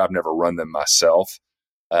things about. I've never run them myself.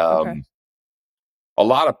 A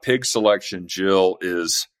lot of pig selection, Jill,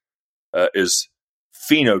 is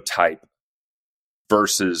phenotype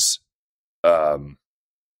versus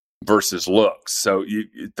looks. So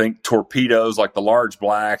you think torpedoes like the large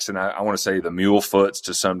blacks, and I want to say the mule foots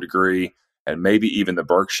to some degree, and maybe even the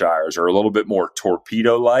Berkshires are a little bit more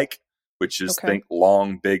torpedo-like, which is think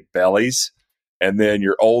long, big bellies. And then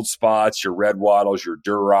your old spots, your red wattles, your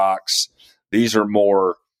Durocs, these are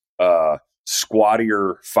more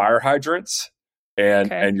squattier fire hydrants,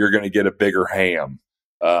 and you're going to get a bigger ham.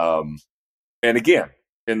 And again,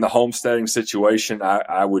 in the homesteading situation,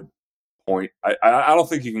 I would point, I don't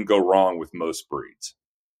think you can go wrong with most breeds.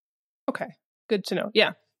 Okay, good to know.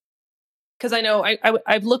 Yeah. Because I know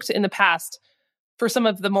I've looked in the past for some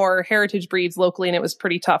of the more heritage breeds locally, and it was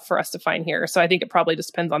pretty tough for us to find here. So I think it probably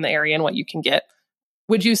just depends on the area and what you can get.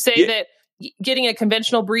 Would you say that getting a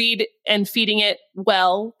conventional breed and feeding it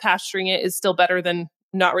well, pasturing it, is still better than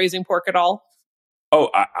not raising pork at all? Oh,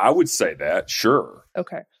 I would say that, sure.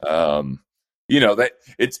 Okay. They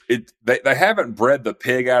haven't bred the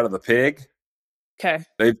pig out of the pig. Okay.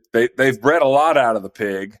 They've bred a lot out of the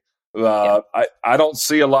pig. I don't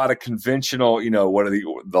see a lot of conventional, what are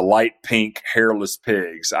the light pink hairless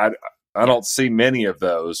pigs. I don't see many of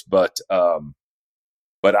those, but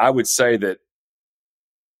I would say that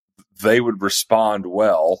they would respond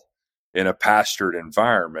well in a pastured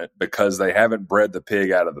environment because they haven't bred the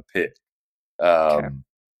pig out of the pig.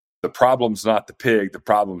 The problem's not the pig, the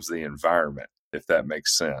problem's the environment, if that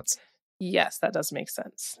makes sense. Yes, that does make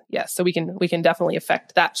sense. Yes, so we can definitely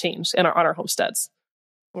affect that change on our homesteads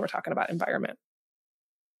when we're talking about environment.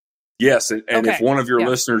 Yes, and if one of your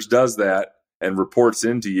listeners does that and reports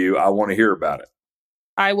into you, I want to hear about it.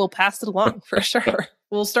 I will pass it along for sure.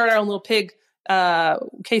 We'll start our own little pig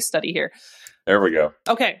case study here. There we go.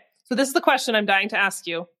 Okay, so this is the question I'm dying to ask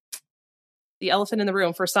you. The elephant in the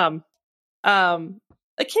room for some.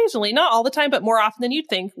 Occasionally, not all the time, but more often than you'd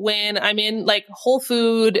think, when I'm in like whole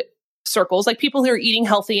food circles, like people who are eating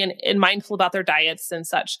healthy and mindful about their diets and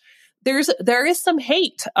such, there is some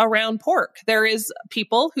hate around pork. There is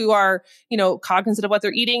people who are, cognizant of what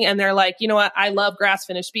they're eating, and they're like, you know what, I love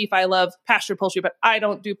grass-finished beef, I love pastured poultry, but I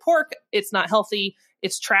don't do pork. It's not healthy.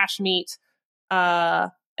 It's trash meat.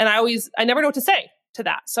 And I never know what to say to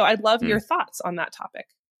that. So I'd love your thoughts on that topic.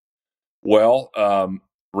 Well,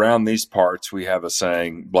 around these parts, we have a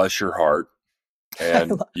saying, bless your heart.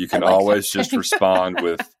 And you can always just respond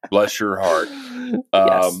with bless your heart.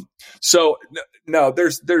 Yes. So no,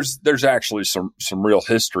 there's actually some real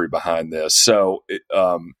history behind this. So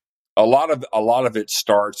a lot of it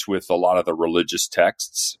starts with a lot of the religious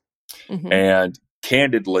texts. Mm-hmm. And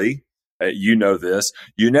candidly, you know this,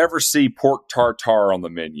 you never see pork tartare on the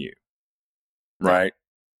menu, right?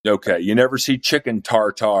 Okay. You never see chicken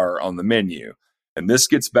tartare on the menu. And this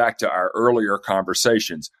gets back to our earlier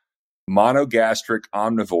conversations. Monogastric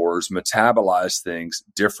omnivores metabolize things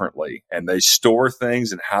differently, and they store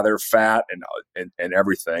things, and how they're fat and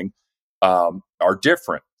everything are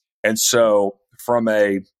different. And so from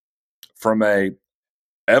a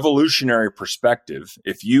evolutionary perspective,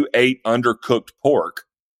 if you ate undercooked pork,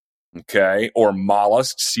 okay, or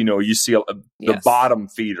mollusks, you see the bottom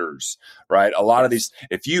feeders, right? A lot of these,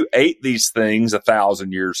 if you ate these things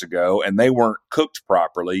 1,000 years ago and they weren't cooked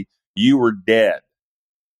properly, you were dead.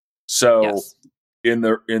 So in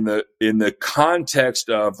the context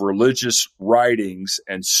of religious writings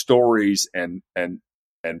and stories and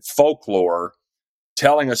folklore,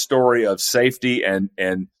 telling a story of safety and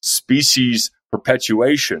species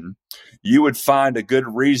perpetuation, you would find a good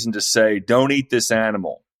reason to say, don't eat this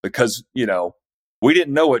animal, because, we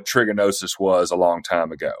didn't know what trichinosis was a long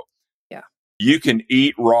time ago. Yeah. You can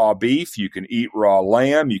eat raw beef, you can eat raw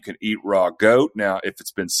lamb, you can eat raw goat. Now, if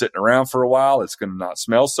it's been sitting around for a while, it's going to not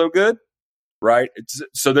smell so good, right?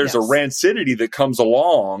 So there's a rancidity that comes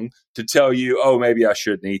along to tell you, oh, maybe I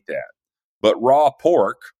shouldn't eat that. But raw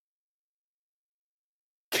pork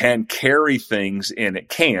can carry things in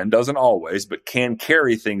it, doesn't always, but can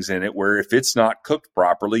carry things in it where if it's not cooked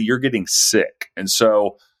properly, you're getting sick. And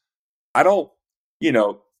so I don't,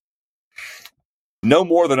 no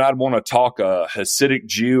more than I'd want to talk a Hasidic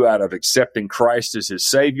Jew out of accepting Christ as his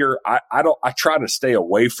savior. I try to stay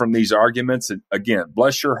away from these arguments. And again,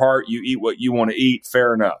 bless your heart, you eat what you want to eat,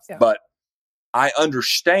 fair enough. Yeah. But I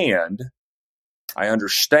understand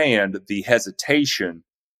the hesitation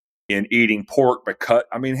in eating pork because,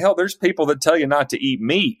 hell, there's people that tell you not to eat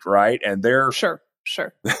meat, right? And they're sure.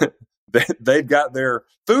 They've got their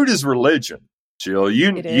food is religion. Jill,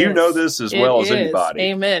 you know this as well as anybody.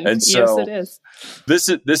 Amen. And so yes, it is.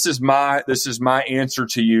 This is my answer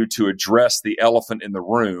to you to address the elephant in the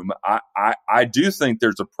room. I do think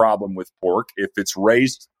there's a problem with pork if it's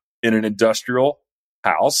raised in an industrial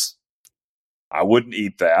house. I wouldn't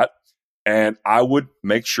eat that. And I would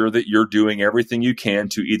make sure that you're doing everything you can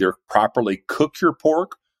to either properly cook your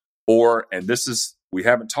pork or, and we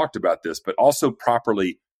haven't talked about this, but also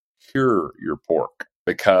properly cure your pork,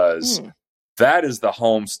 because that is the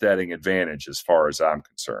homesteading advantage as far as I'm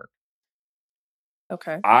concerned.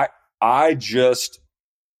 Okay. I'm going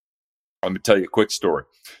to tell you a quick story.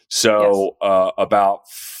 So about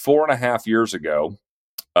 4.5 years ago,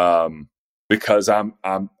 because I'm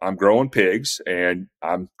growing pigs and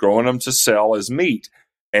I'm growing them to sell as meat.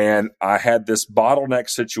 And I had this bottleneck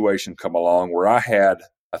situation come along where I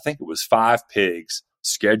think it was 5 pigs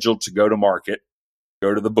scheduled to go to market,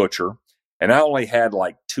 go to the butcher. And I only had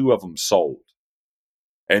like 2 of them sold.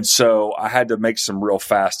 And so I had to make some real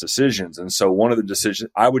fast decisions. And so one of the decisions,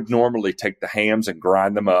 I would normally take the hams and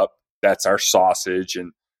grind them up. That's our sausage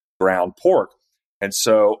and ground pork. And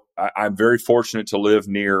so I'm very fortunate to live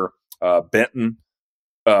near Benton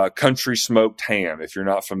Country Smoked Ham. If you're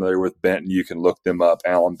not familiar with Benton, you can look them up,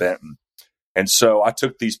 Alan Benton. And so I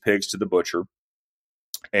took these pigs to the butcher.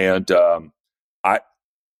 And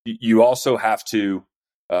you also have to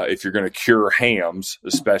if you're going to cure hams,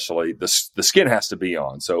 especially the skin has to be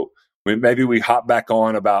on. So maybe we hop back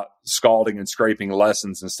on about scalding and scraping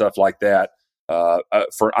lessons and stuff like that.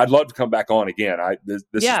 I'd love to come back on again. This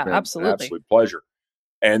has been absolutely. an absolute pleasure.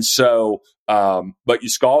 And so, but you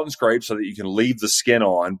scald and scrape so that you can leave the skin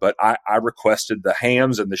on. But I requested the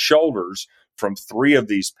hams and the shoulders from 3 of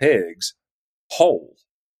these pigs whole,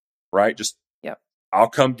 right? Just, I'll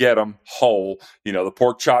come get them whole. The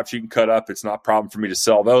pork chops you can cut up. It's not a problem for me to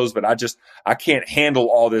sell those, but I can't handle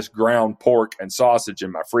all this ground pork and sausage in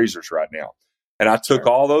my freezers right now. And I took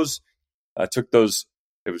it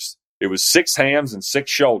was 6 hams and 6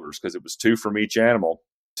 shoulders because it was 2 from each animal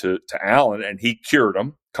to Alan, and he cured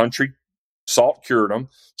them, country salt cured them,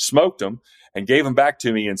 smoked them, and gave them back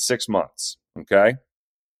to me in 6 months. Okay.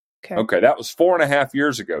 That was 4.5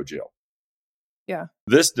 years ago, Jill. Yeah.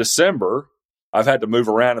 This December, I've had to move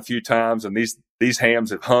around a few times, and these hams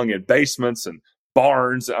have hung in basements and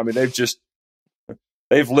barns. I mean,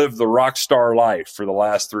 they've lived the rock star life for the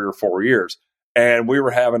last 3 or 4 years. And we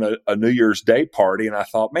were having a New Year's Day party, and I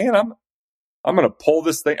thought, man, I'm going to pull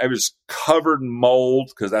this thing. I was covered in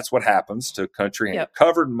mold because that's what happens to country ham.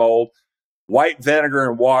 Covered in mold, white vinegar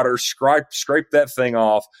and water, scrape that thing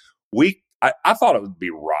off. I thought it would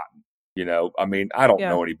be rotten. I mean, I don't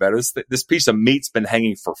know any better. This piece of meat's been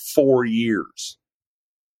hanging for 4 years.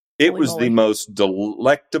 It was the most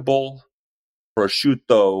delectable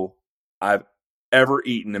prosciutto I've ever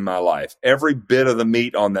eaten in my life. Every bit of the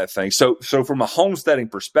meat on that thing. So from a homesteading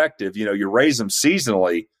perspective, you raise them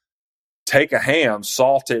seasonally, take a ham,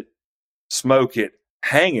 salt it, smoke it,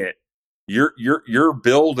 hang it. You're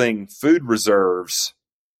building food reserves,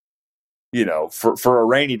 for a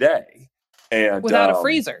rainy day. And without a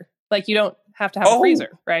freezer. Like you don't have to have a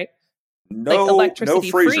freezer, right? No, like electricity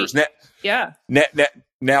no freezers. Free.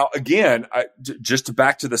 Now again, just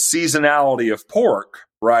back to the seasonality of pork,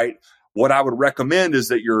 right? What I would recommend is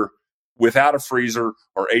that you're without a freezer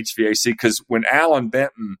or HVAC, because when Alan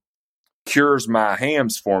Benton cures my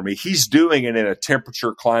hams for me, he's doing it in a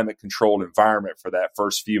temperature, climate controlled environment for that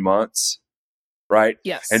first few months, right?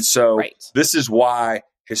 Yes. And so this is why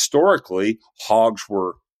historically hogs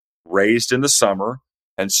were raised in the summer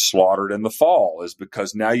and slaughtered in the fall, is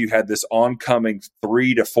because now you had this oncoming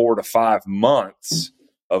 3 to 4 to 5 months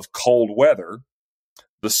of cold weather.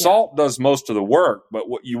 The salt does most of the work, but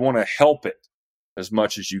what you want to help it as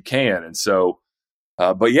much as you can. And so,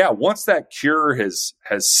 but yeah, once that cure has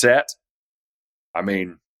set, I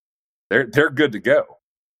mean, they're good to go.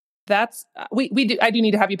 That's we do. I do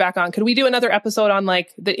need to have you back on. Could we do another episode on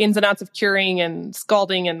like the ins and outs of curing and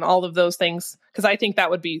scalding and all of those things? Because I think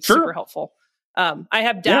that would be super helpful. I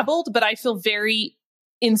have dabbled, but I feel very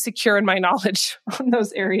insecure in my knowledge on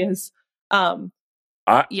those areas. I'm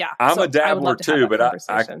a dabbler too, but I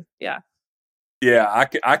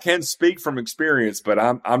can speak from experience, but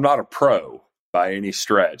I'm not a pro by any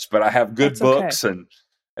stretch, but I have good books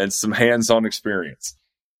and some hands-on experience.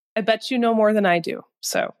 I bet you know more than I do.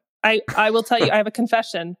 So I will tell you, I have a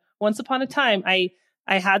confession. Once upon a time, I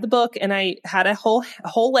had the book and I had a whole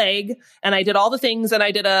leg and I did all the things and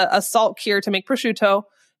I did a salt cure to make prosciutto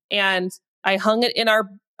and I hung it in our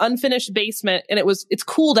unfinished basement and it's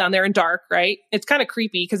cool down there and dark, right? It's kind of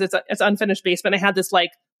creepy because it's unfinished basement. I had this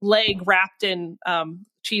like leg wrapped in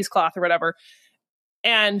cheesecloth or whatever.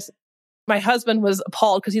 And my husband was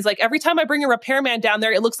appalled because he's like, every time I bring a repairman down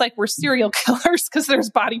there, it looks like we're serial killers because there's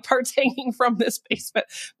body parts hanging from this basement.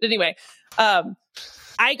 But anyway,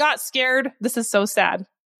 I got scared. This is so sad.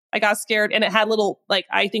 I got scared and it had little, like,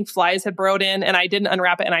 I think flies had burrowed in and I didn't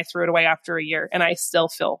unwrap it and I threw it away after a year. And I still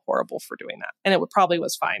feel horrible for doing that. And it probably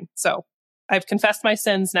was fine. So I've confessed my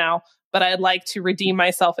sins now, but I'd like to redeem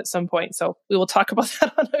myself at some point. So we will talk about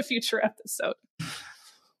that on a future episode.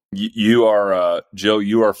 You are, Jill,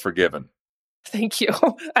 you are forgiven. Thank you.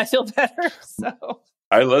 I feel better. So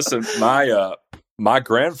I listen, my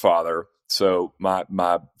grandfather, so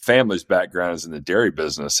my family's background is in the dairy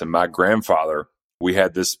business, and my grandfather, we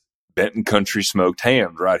had this Benton country smoked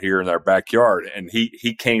ham right here in our backyard. And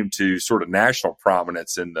he came to sort of national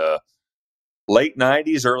prominence in the late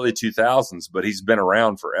 90s, early 2000s, but he's been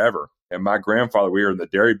around forever. And my grandfather, we were in the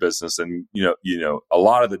dairy business, and a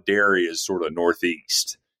lot of the dairy is sort of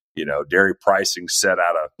Northeast. Dairy pricing set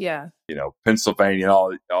out of Pennsylvania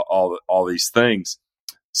and all these things.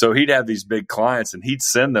 So he'd have these big clients, and he'd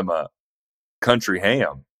send them a country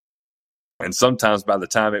ham. And sometimes by the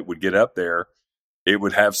time it would get up there, it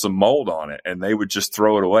would have some mold on it, and they would just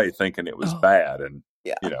throw it away thinking it was bad. And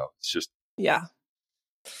it's just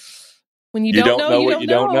when you don't know what you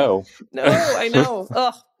don't know. No, I know.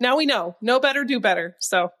 Ugh. Now we know. Know better, do better.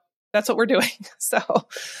 So That's what we're doing. So,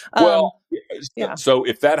 Well, yeah. so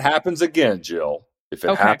if that happens again, Jill, if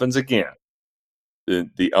it happens again,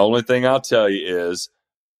 the only thing I'll tell you is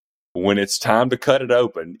when it's time to cut it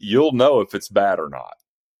open, you'll know if it's bad or not.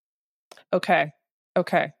 Okay.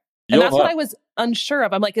 And You'll that's know. what I was unsure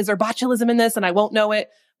of. I'm like, is there botulism in this? And I won't know it.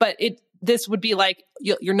 But this would be like,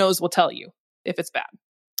 your nose will tell you if it's bad.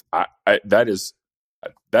 That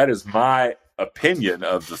is my opinion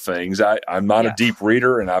of the things. I'm not a deep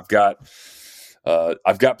reader, and I've got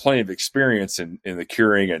plenty of experience in the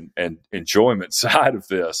curing and enjoyment side of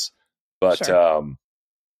this. But sure.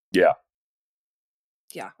 Yeah.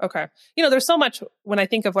 Okay. There's so much when I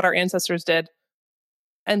think of what our ancestors did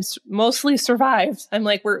and mostly survived. I'm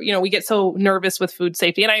like, we get so nervous with food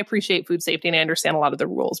safety, and I appreciate food safety and I understand a lot of the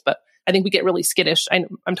rules, but I think we get really skittish.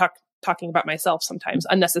 I'm talking about myself sometimes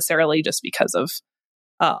unnecessarily just because of,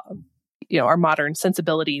 our modern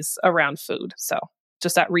sensibilities around food. So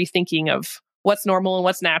just that rethinking of what's normal and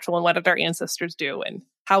what's natural and what did our ancestors do and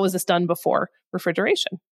how was this done before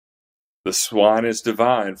refrigeration? The swine is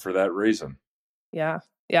divine for that reason. Yeah.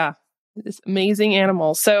 This amazing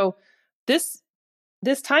animal. So this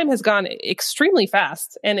time has gone extremely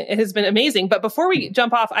fast and it has been amazing. But before we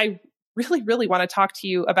jump off, I really, really want to talk to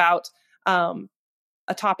you about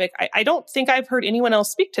a topic. I don't think I've heard anyone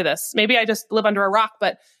else speak to this. Maybe I just live under a rock,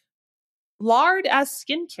 but lard as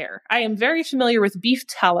skincare. I am very familiar with beef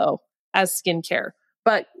tallow as skincare.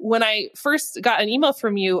 But when I first got an email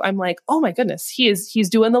from you, I'm like, oh my goodness, he's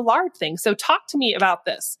doing the lard thing. So talk to me about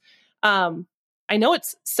this. I know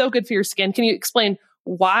it's so good for your skin. Can you explain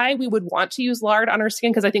why we would want to use lard on our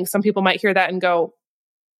skin? Because I think some people might hear that and go,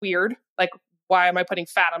 weird. Like, why am I putting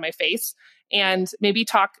fat on my face? And maybe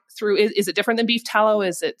talk through, is it different than beef tallow?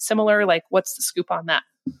 Is it similar? Like, what's the scoop on that?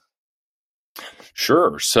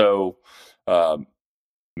 Sure. So,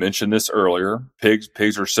 mentioned this earlier.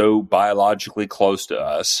 Pigs are so biologically close to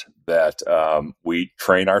us that we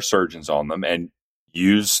train our surgeons on them and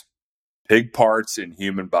use pig parts in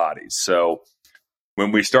human bodies. So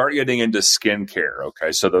when we start getting into skincare,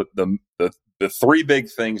 okay, so the three big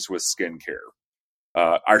things with skincare.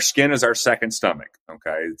 Our skin is our second stomach.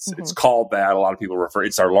 Okay, it's called that. A lot of people refer.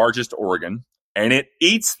 It's our largest organ, and it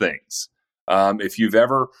eats things. If you've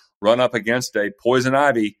ever run up against a poison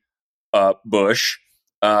ivy bush,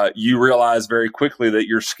 you realize very quickly that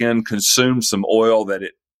your skin consumes some oil that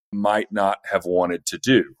it might not have wanted to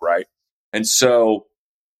do, right? And so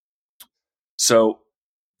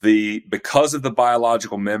because of the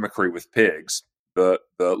biological mimicry with pigs, the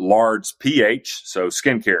lard's pH, so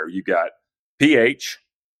skincare, you got pH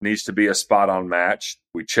needs to be a spot on match.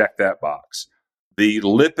 We check that box. The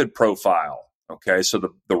lipid profile, okay, so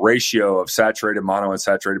the ratio of saturated,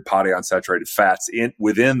 monounsaturated, polyunsaturated fats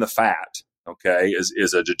within the fat, okay,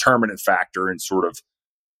 is a determinant factor in sort of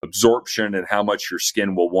absorption and how much your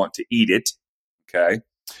skin will want to eat it, okay?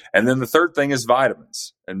 And then the third thing is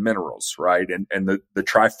vitamins and minerals, right? And the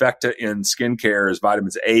trifecta in skincare is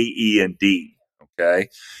vitamins A, E, and D, okay?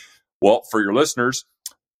 Well, for your listeners,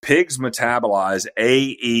 pigs metabolize A,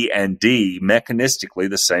 E, and D mechanistically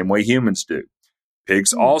the same way humans do.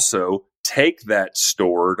 Pigs also take that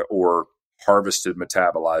stored or harvested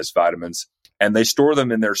metabolized vitamins and they store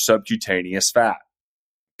them in their subcutaneous fat.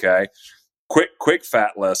 Okay. Quick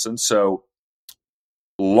fat lesson. So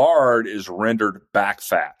lard is rendered back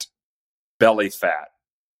fat, belly fat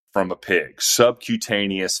from a pig,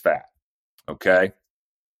 subcutaneous fat. Okay.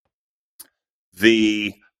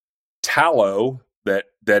 The tallow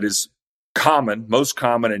that is common, most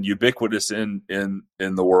common and ubiquitous in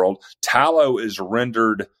the world, tallow is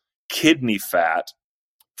rendered kidney fat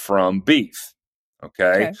from beef.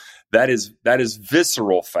 Okay. That is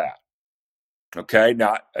visceral fat. Okay.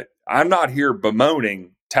 Now, I'm not here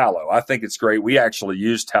bemoaning tallow. I think it's great. We actually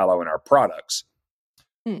use tallow in our products.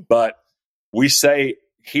 But we say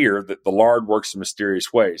here that the lard works in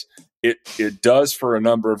mysterious ways. It does for a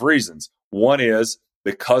number of reasons. One is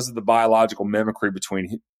because of the biological mimicry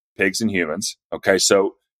between pigs and humans. Okay.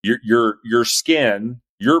 So your skin,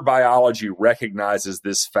 your biology recognizes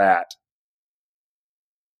this fat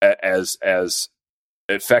as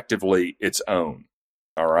effectively its own.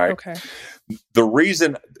 All right. Okay.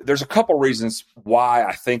 There's a couple reasons why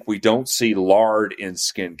I think we don't see lard in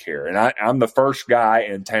skincare. And I'm the first guy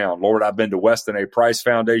in town. Lord, I've been to Weston A. Price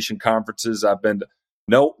Foundation conferences. I've been to,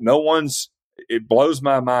 it blows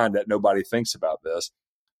my mind that nobody thinks about this.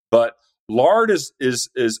 But lard is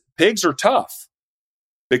pigs are tough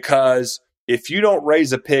because if you don't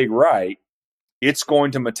raise a pig right, it's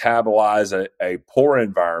going to metabolize a poor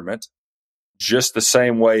environment just the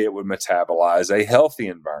same way it would metabolize a healthy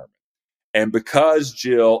environment. And because,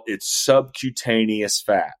 Jill, it's subcutaneous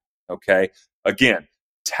fat, Okay. Again,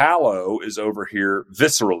 tallow is over here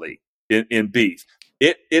viscerally in beef.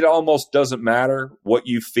 It almost doesn't matter what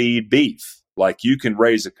you feed beef. Like you can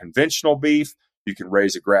raise a conventional beef, you can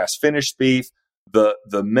raise a grass finished beef.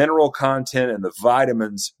 The mineral content and the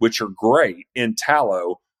vitamins, which are great in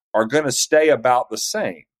tallow, are going to stay about the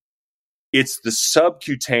same. It's the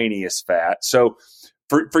subcutaneous fat. So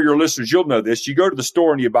for your listeners, you'll know this. You go to the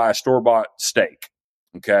store and you buy a store-bought steak.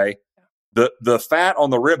 Okay. The fat on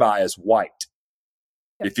the ribeye is white.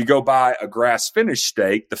 Yep. If you go buy a grass finished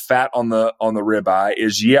steak, the fat on the ribeye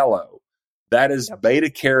is yellow. That is beta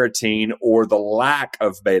carotene or the lack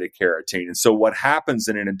of beta carotene. And so what happens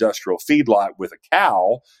in an industrial feedlot with a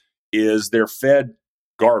cow is they're fed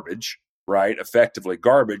garbage, right? Effectively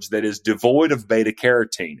garbage that is devoid of beta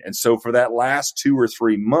carotene. And so for that last 2 or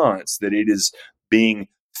 3 months that it is being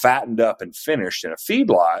fattened up and finished in a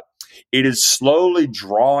feedlot, it is slowly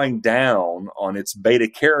drawing down on its beta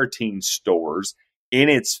carotene stores in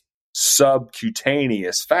its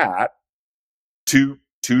subcutaneous fat to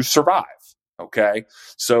survive. Okay.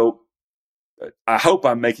 So I hope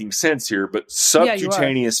I'm making sense here, but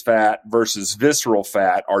subcutaneous fat versus visceral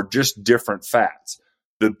fat are just different fats.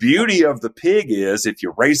 The beauty of the pig is if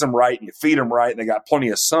you raise them right and you feed them right and they got plenty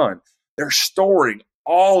of sun, they're storing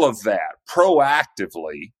all of that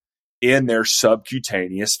proactively in their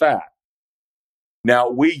subcutaneous fat. Now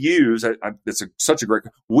we use,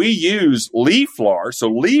 we use leaf lard. So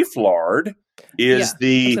leaf lard is I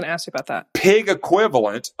was going to ask you about that. Pig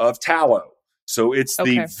equivalent of tallow. So it's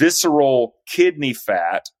the visceral kidney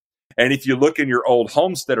fat. And if you look in your old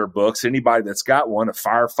homesteader books, anybody that's got one, a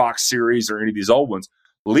Firefox series or any of these old ones,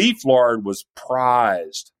 leaf lard was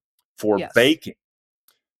prized for baking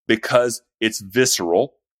because it's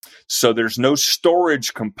visceral. So there's no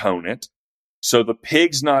storage component. So the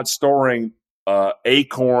pig's not storing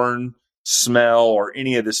acorn smell or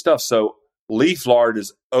any of this stuff. So leaf lard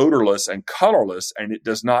is odorless and colorless, and it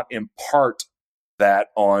does not impart that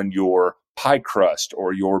on your pie crust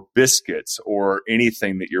or your biscuits or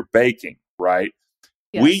anything that you're baking, right?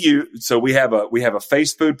 Yes. We have a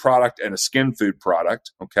face food product and a skin food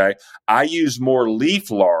product. Okay. I use more leaf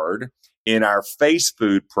lard in our face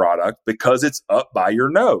food product because it's up by your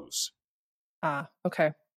nose.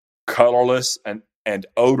 Okay. Colorless and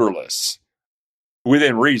odorless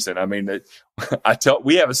within reason. I mean,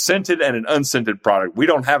 we have a scented and an unscented product. We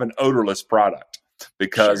don't have an odorless product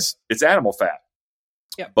because it's animal fat.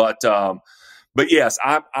 Yeah. But yes,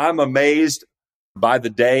 I'm amazed by the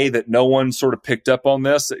day that no one sort of picked up on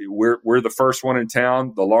this. We're the first one in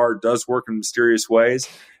town. The lard does work in mysterious ways.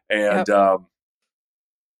 And,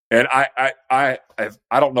 and I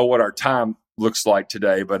don't know what our time looks like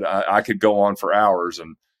today, but I could go on for hours.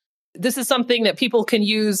 And this is something that people can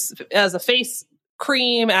use as a face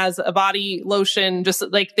cream, as a body lotion, just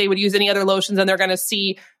like they would use any other lotions, and they're going to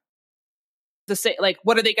see the same. Like,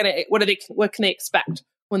 what can they expect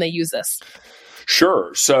when they use this?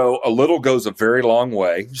 Sure. So a little goes a very long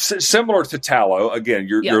way. Similar to tallow. Again,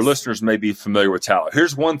 your listeners may be familiar with tallow.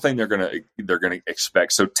 Here's one thing they're going to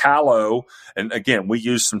expect. So tallow, and again, we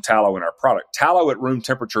use some tallow in our product. Tallow at room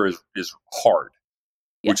temperature is hard,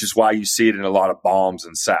 which is why you see it in a lot of balms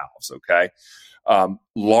and salves. Okay.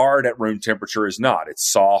 Lard at room temperature is not.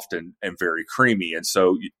 It's soft and very creamy. And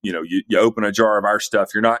so you open a jar of our stuff,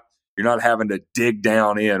 you're not having to dig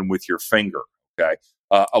down in with your finger. Okay.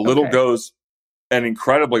 A little goes an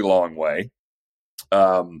incredibly long way.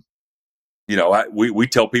 We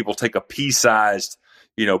tell people take a pea-sized,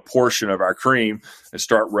 portion of our cream and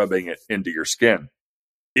start rubbing it into your skin.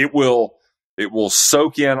 It will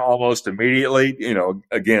soak in almost immediately.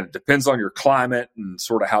 Again, it depends on your climate and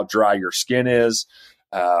sort of how dry your skin is.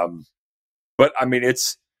 But I mean,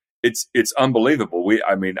 it's unbelievable.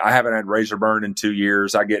 I haven't had razor burn in 2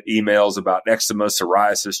 years. I get emails about eczema,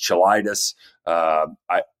 psoriasis, cheilitis.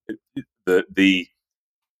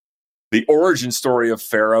 The origin story of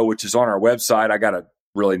Pharaoh, which is on our website, I got a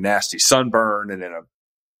really nasty sunburn and in an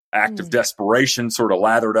act of desperation sort of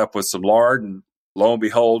lathered up with some lard, and lo and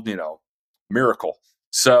behold, miracle.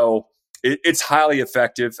 So it's highly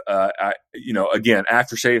effective. Again,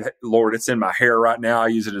 aftershave, Lord, it's in my hair right now. I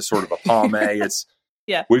use it as sort of a pomade.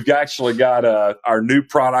 We've actually got our new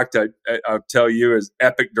product. I'll tell you, is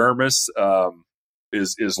Epidermis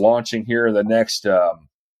is launching here in the next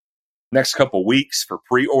couple weeks for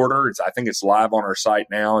pre-order. I think it's live on our site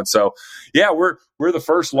now. And so, we're the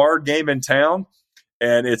first lard game in town,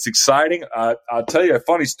 and it's exciting. I'll tell you a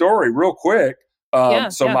funny story real quick.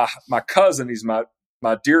 My cousin, he's my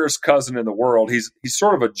dearest cousin in the world. He's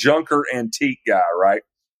sort of a junker antique guy, right?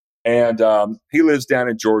 And he lives down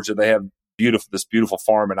in Georgia. They have this beautiful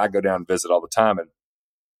farm, and I go down and visit all the time. And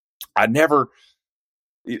I never.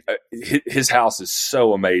 His house is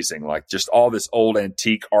so amazing, like just all this old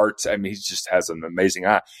antique art. I mean, he just has an amazing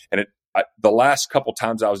eye. And the last couple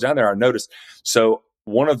times I was down there, I noticed. So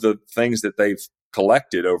one of the things that they've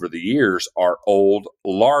collected over the years are old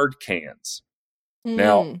lard cans.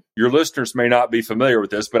 Now, your listeners may not be familiar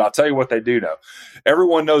with this, but I'll tell you what they do know.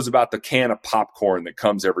 Everyone knows about the can of popcorn that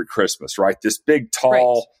comes every Christmas, right? This big,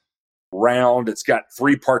 tall, round. It's got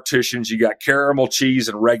 3 partitions. You got caramel cheese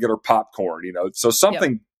and regular popcorn, so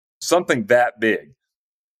something that big.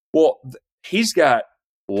 Well, he's got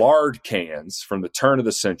lard cans from the turn of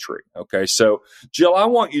the century. Okay. So Jill, I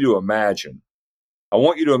want you to imagine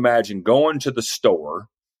going to the store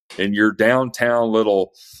in your downtown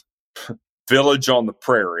little village on the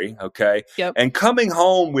prairie. Okay. Yep. And coming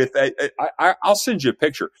home with I'll send you a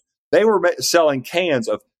picture. They were selling cans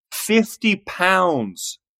of 50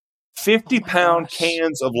 pounds. 50-pound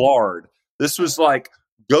cans of lard. This was like,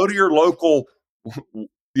 go to your local,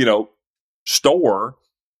 store.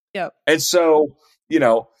 Yep. And so,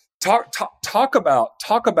 talk about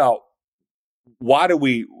why do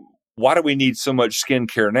we need so much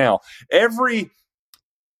skincare now?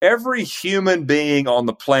 Every human being on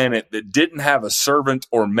the planet that didn't have a servant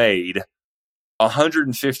or maid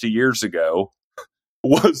 150 years ago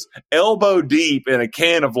was elbow deep in a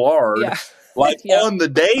can of lard. Yeah. On the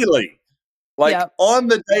daily, on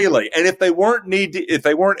the daily. And if they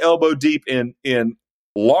weren't elbow deep in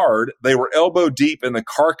lard, they were elbow deep in the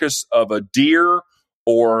carcass of a deer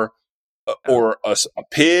or a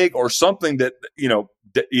pig or something that,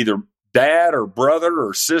 either dad or brother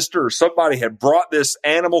or sister or somebody had brought this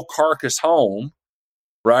animal carcass home,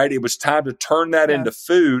 right? It was time to turn that into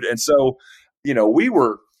food. And so,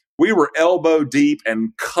 we were elbow deep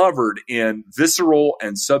and covered in visceral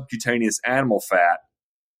and subcutaneous animal fat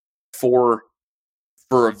for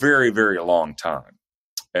a very, very long time.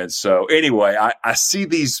 And so anyway, I see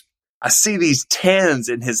these tins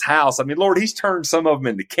in his house. I mean, Lord, he's turned some of them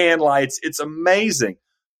into can lights. It's amazing.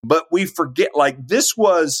 But we forget, this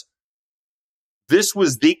was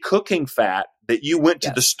the cooking fat that you went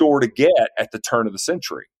to the store to get at the turn of the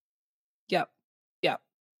century. Yep.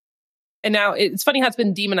 And now it's funny how it's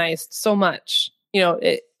been demonized so much,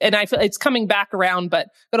 and I feel it's coming back around, but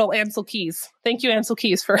good old Ansel Keys. Thank you, Ansel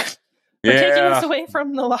Keys, for taking us away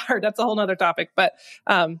from the lard. That's a whole nother topic, but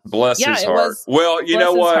bless his heart. Well, you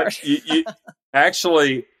know what? you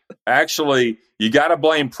actually, you got to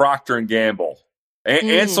blame Procter and Gamble.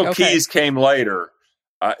 Ansel Keys came later.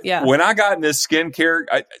 When I got in this skincare,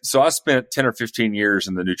 I spent 10 or 15 years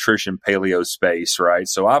in the nutrition paleo space, right?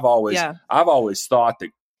 So I've always thought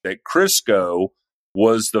that Crisco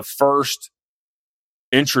was the first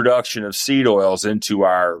introduction of seed oils into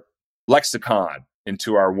our lexicon,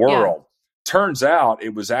 into our world. Yeah. Turns out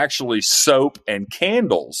it was actually soap and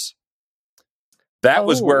candles. That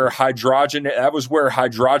was where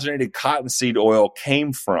hydrogenated cottonseed oil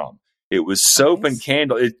came from. It was soap and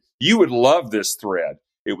candle. You would love this thread.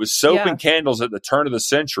 It was soap and candles at the turn of the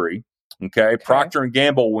century. Okay. Procter and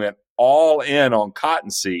Gamble went all in on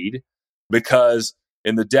cottonseed because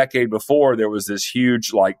in the decade before, there was this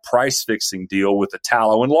huge price fixing deal with the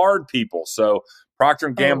tallow and lard people. So Procter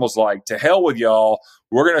and Gamble's like, to hell with y'all.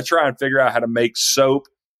 We're going to try and figure out how to make soap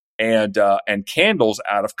and candles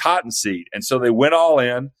out of cottonseed. And so they went all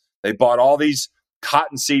in. They bought all these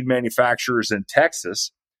cottonseed manufacturers in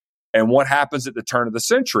Texas. And what happens at the turn of the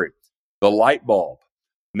century? The light bulb.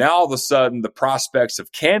 Now, all of a sudden, the prospects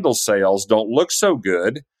of candle sales don't look so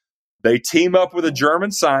good. They team up with a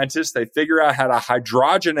German scientist. They figure out how to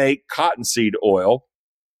hydrogenate cottonseed oil.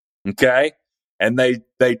 Okay. And they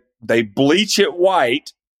bleach it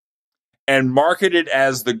white and market it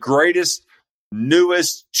as the greatest,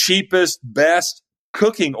 newest, cheapest, best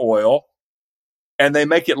cooking oil. And they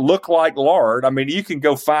make it look like lard. I mean, you can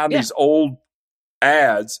go find these old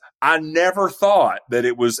ads. I never thought that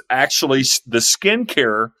it was actually the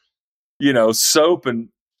skincare, soap and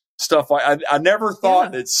stuff I never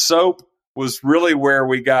thought that soap was really where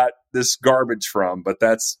we got this garbage from, but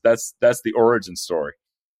that's the origin story.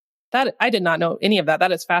 That I did not know any of that.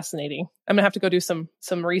 That is fascinating. I'm gonna have to go do some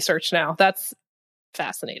research now. That's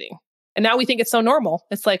fascinating. And now we think it's so normal.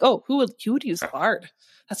 It's like, who would use lard?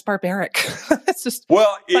 That's barbaric. It's just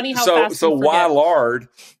funny how fast so why lard?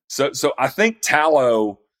 So I think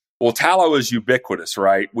tallow. Well, tallow is ubiquitous,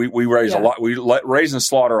 right? We raise a lot. We raise and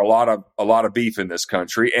slaughter a lot of beef in this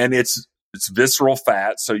country, and it's visceral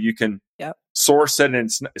fat, so you can source it,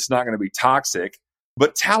 and it's not going to be toxic.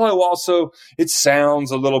 But tallow also, it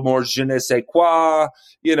sounds a little more je ne sais quoi.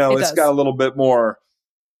 It's got a little bit more,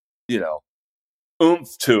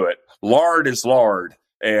 oomph to it. Lard is lard.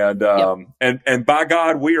 And Yep. and by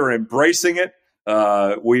God, we are embracing it.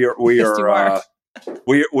 We are Yes, you are.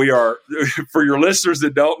 we are for your listeners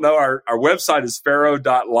that don't know, our website is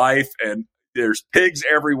pharaoh.life, and there's pigs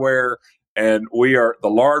everywhere, and we are the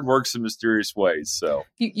Lord works in mysterious ways. So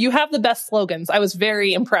you have the best slogans. I was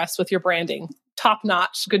very impressed with your branding. Top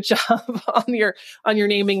notch. Good job on your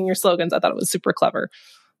naming and your slogans. I thought it was super clever.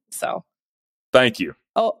 So thank you.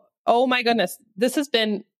 Oh my goodness. This has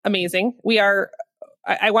been amazing.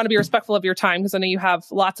 I want to be respectful of your time because I know you have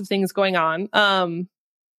lots of things going on.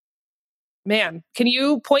 Man, can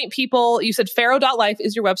you point people, you said pharaoh.life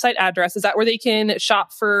is your website address. Is that where they can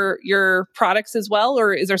shop for your products as well?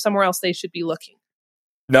 Or is there somewhere else they should be looking?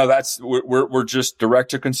 No, we're just direct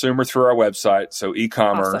to consumer through our website. So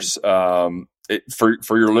e-commerce. Awesome.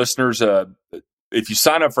 For your listeners, if you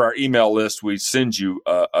sign up for our email list, we send you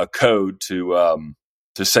a code to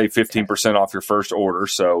save 15% off your first order.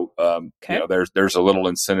 So there's a little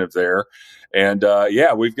incentive there. And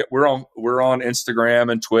we're on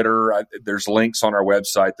Instagram and Twitter. There's links on our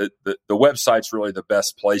website. The website's really the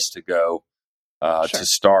best place to go to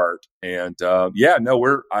start. And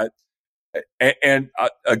again,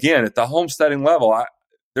 at the homesteading level,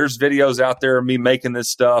 there's videos out there of me making this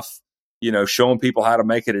stuff, showing people how to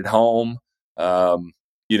make it at home.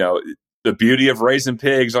 The beauty of raising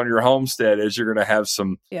pigs on your homestead is you're going to have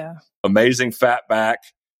some amazing fat back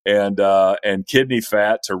and kidney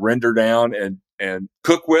fat to render down and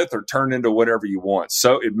cook with or turn into whatever you want.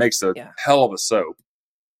 So it makes a hell of a soap.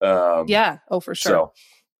 For sure. So,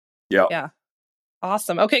 yeah.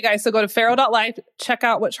 Awesome. Okay, guys. So go to pharaoh.life, check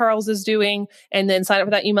out what Charles is doing, and then sign up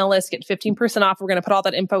for that email list, get 15% off. We're going to put all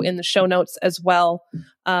that info in the show notes as well.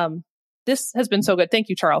 This has been so good. Thank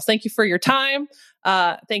you, Charles. Thank you for your time.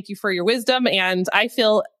 Thank you for your wisdom. And I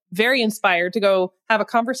feel very inspired to go have a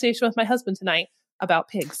conversation with my husband tonight about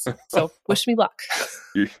pigs. So wish me luck.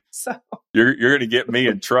 You're going to get me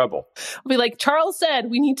in trouble. I'll be like, Charles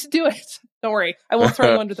said, we need to do it. Don't worry. I won't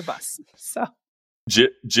throw you under the bus. So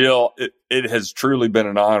Jill, it has truly been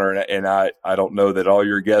an honor. And I don't know that all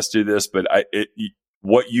your guests do this, but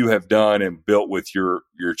what you have done and built with your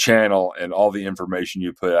channel and all the information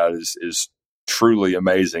you put out is truly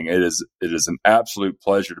amazing. It is an absolute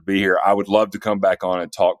pleasure to be here. I would love to come back on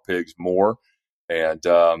and talk pigs more. And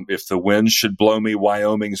if the wind should blow me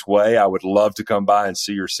Wyoming's way, I would love to come by and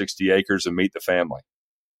see your 60 acres and meet the family.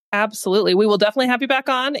 Absolutely. We will definitely have you back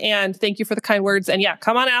on. And thank you for the kind words. And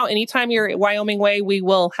come on out anytime you're Wyoming way. We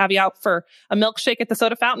will have you out for a milkshake at the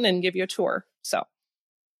soda fountain and give you a tour. So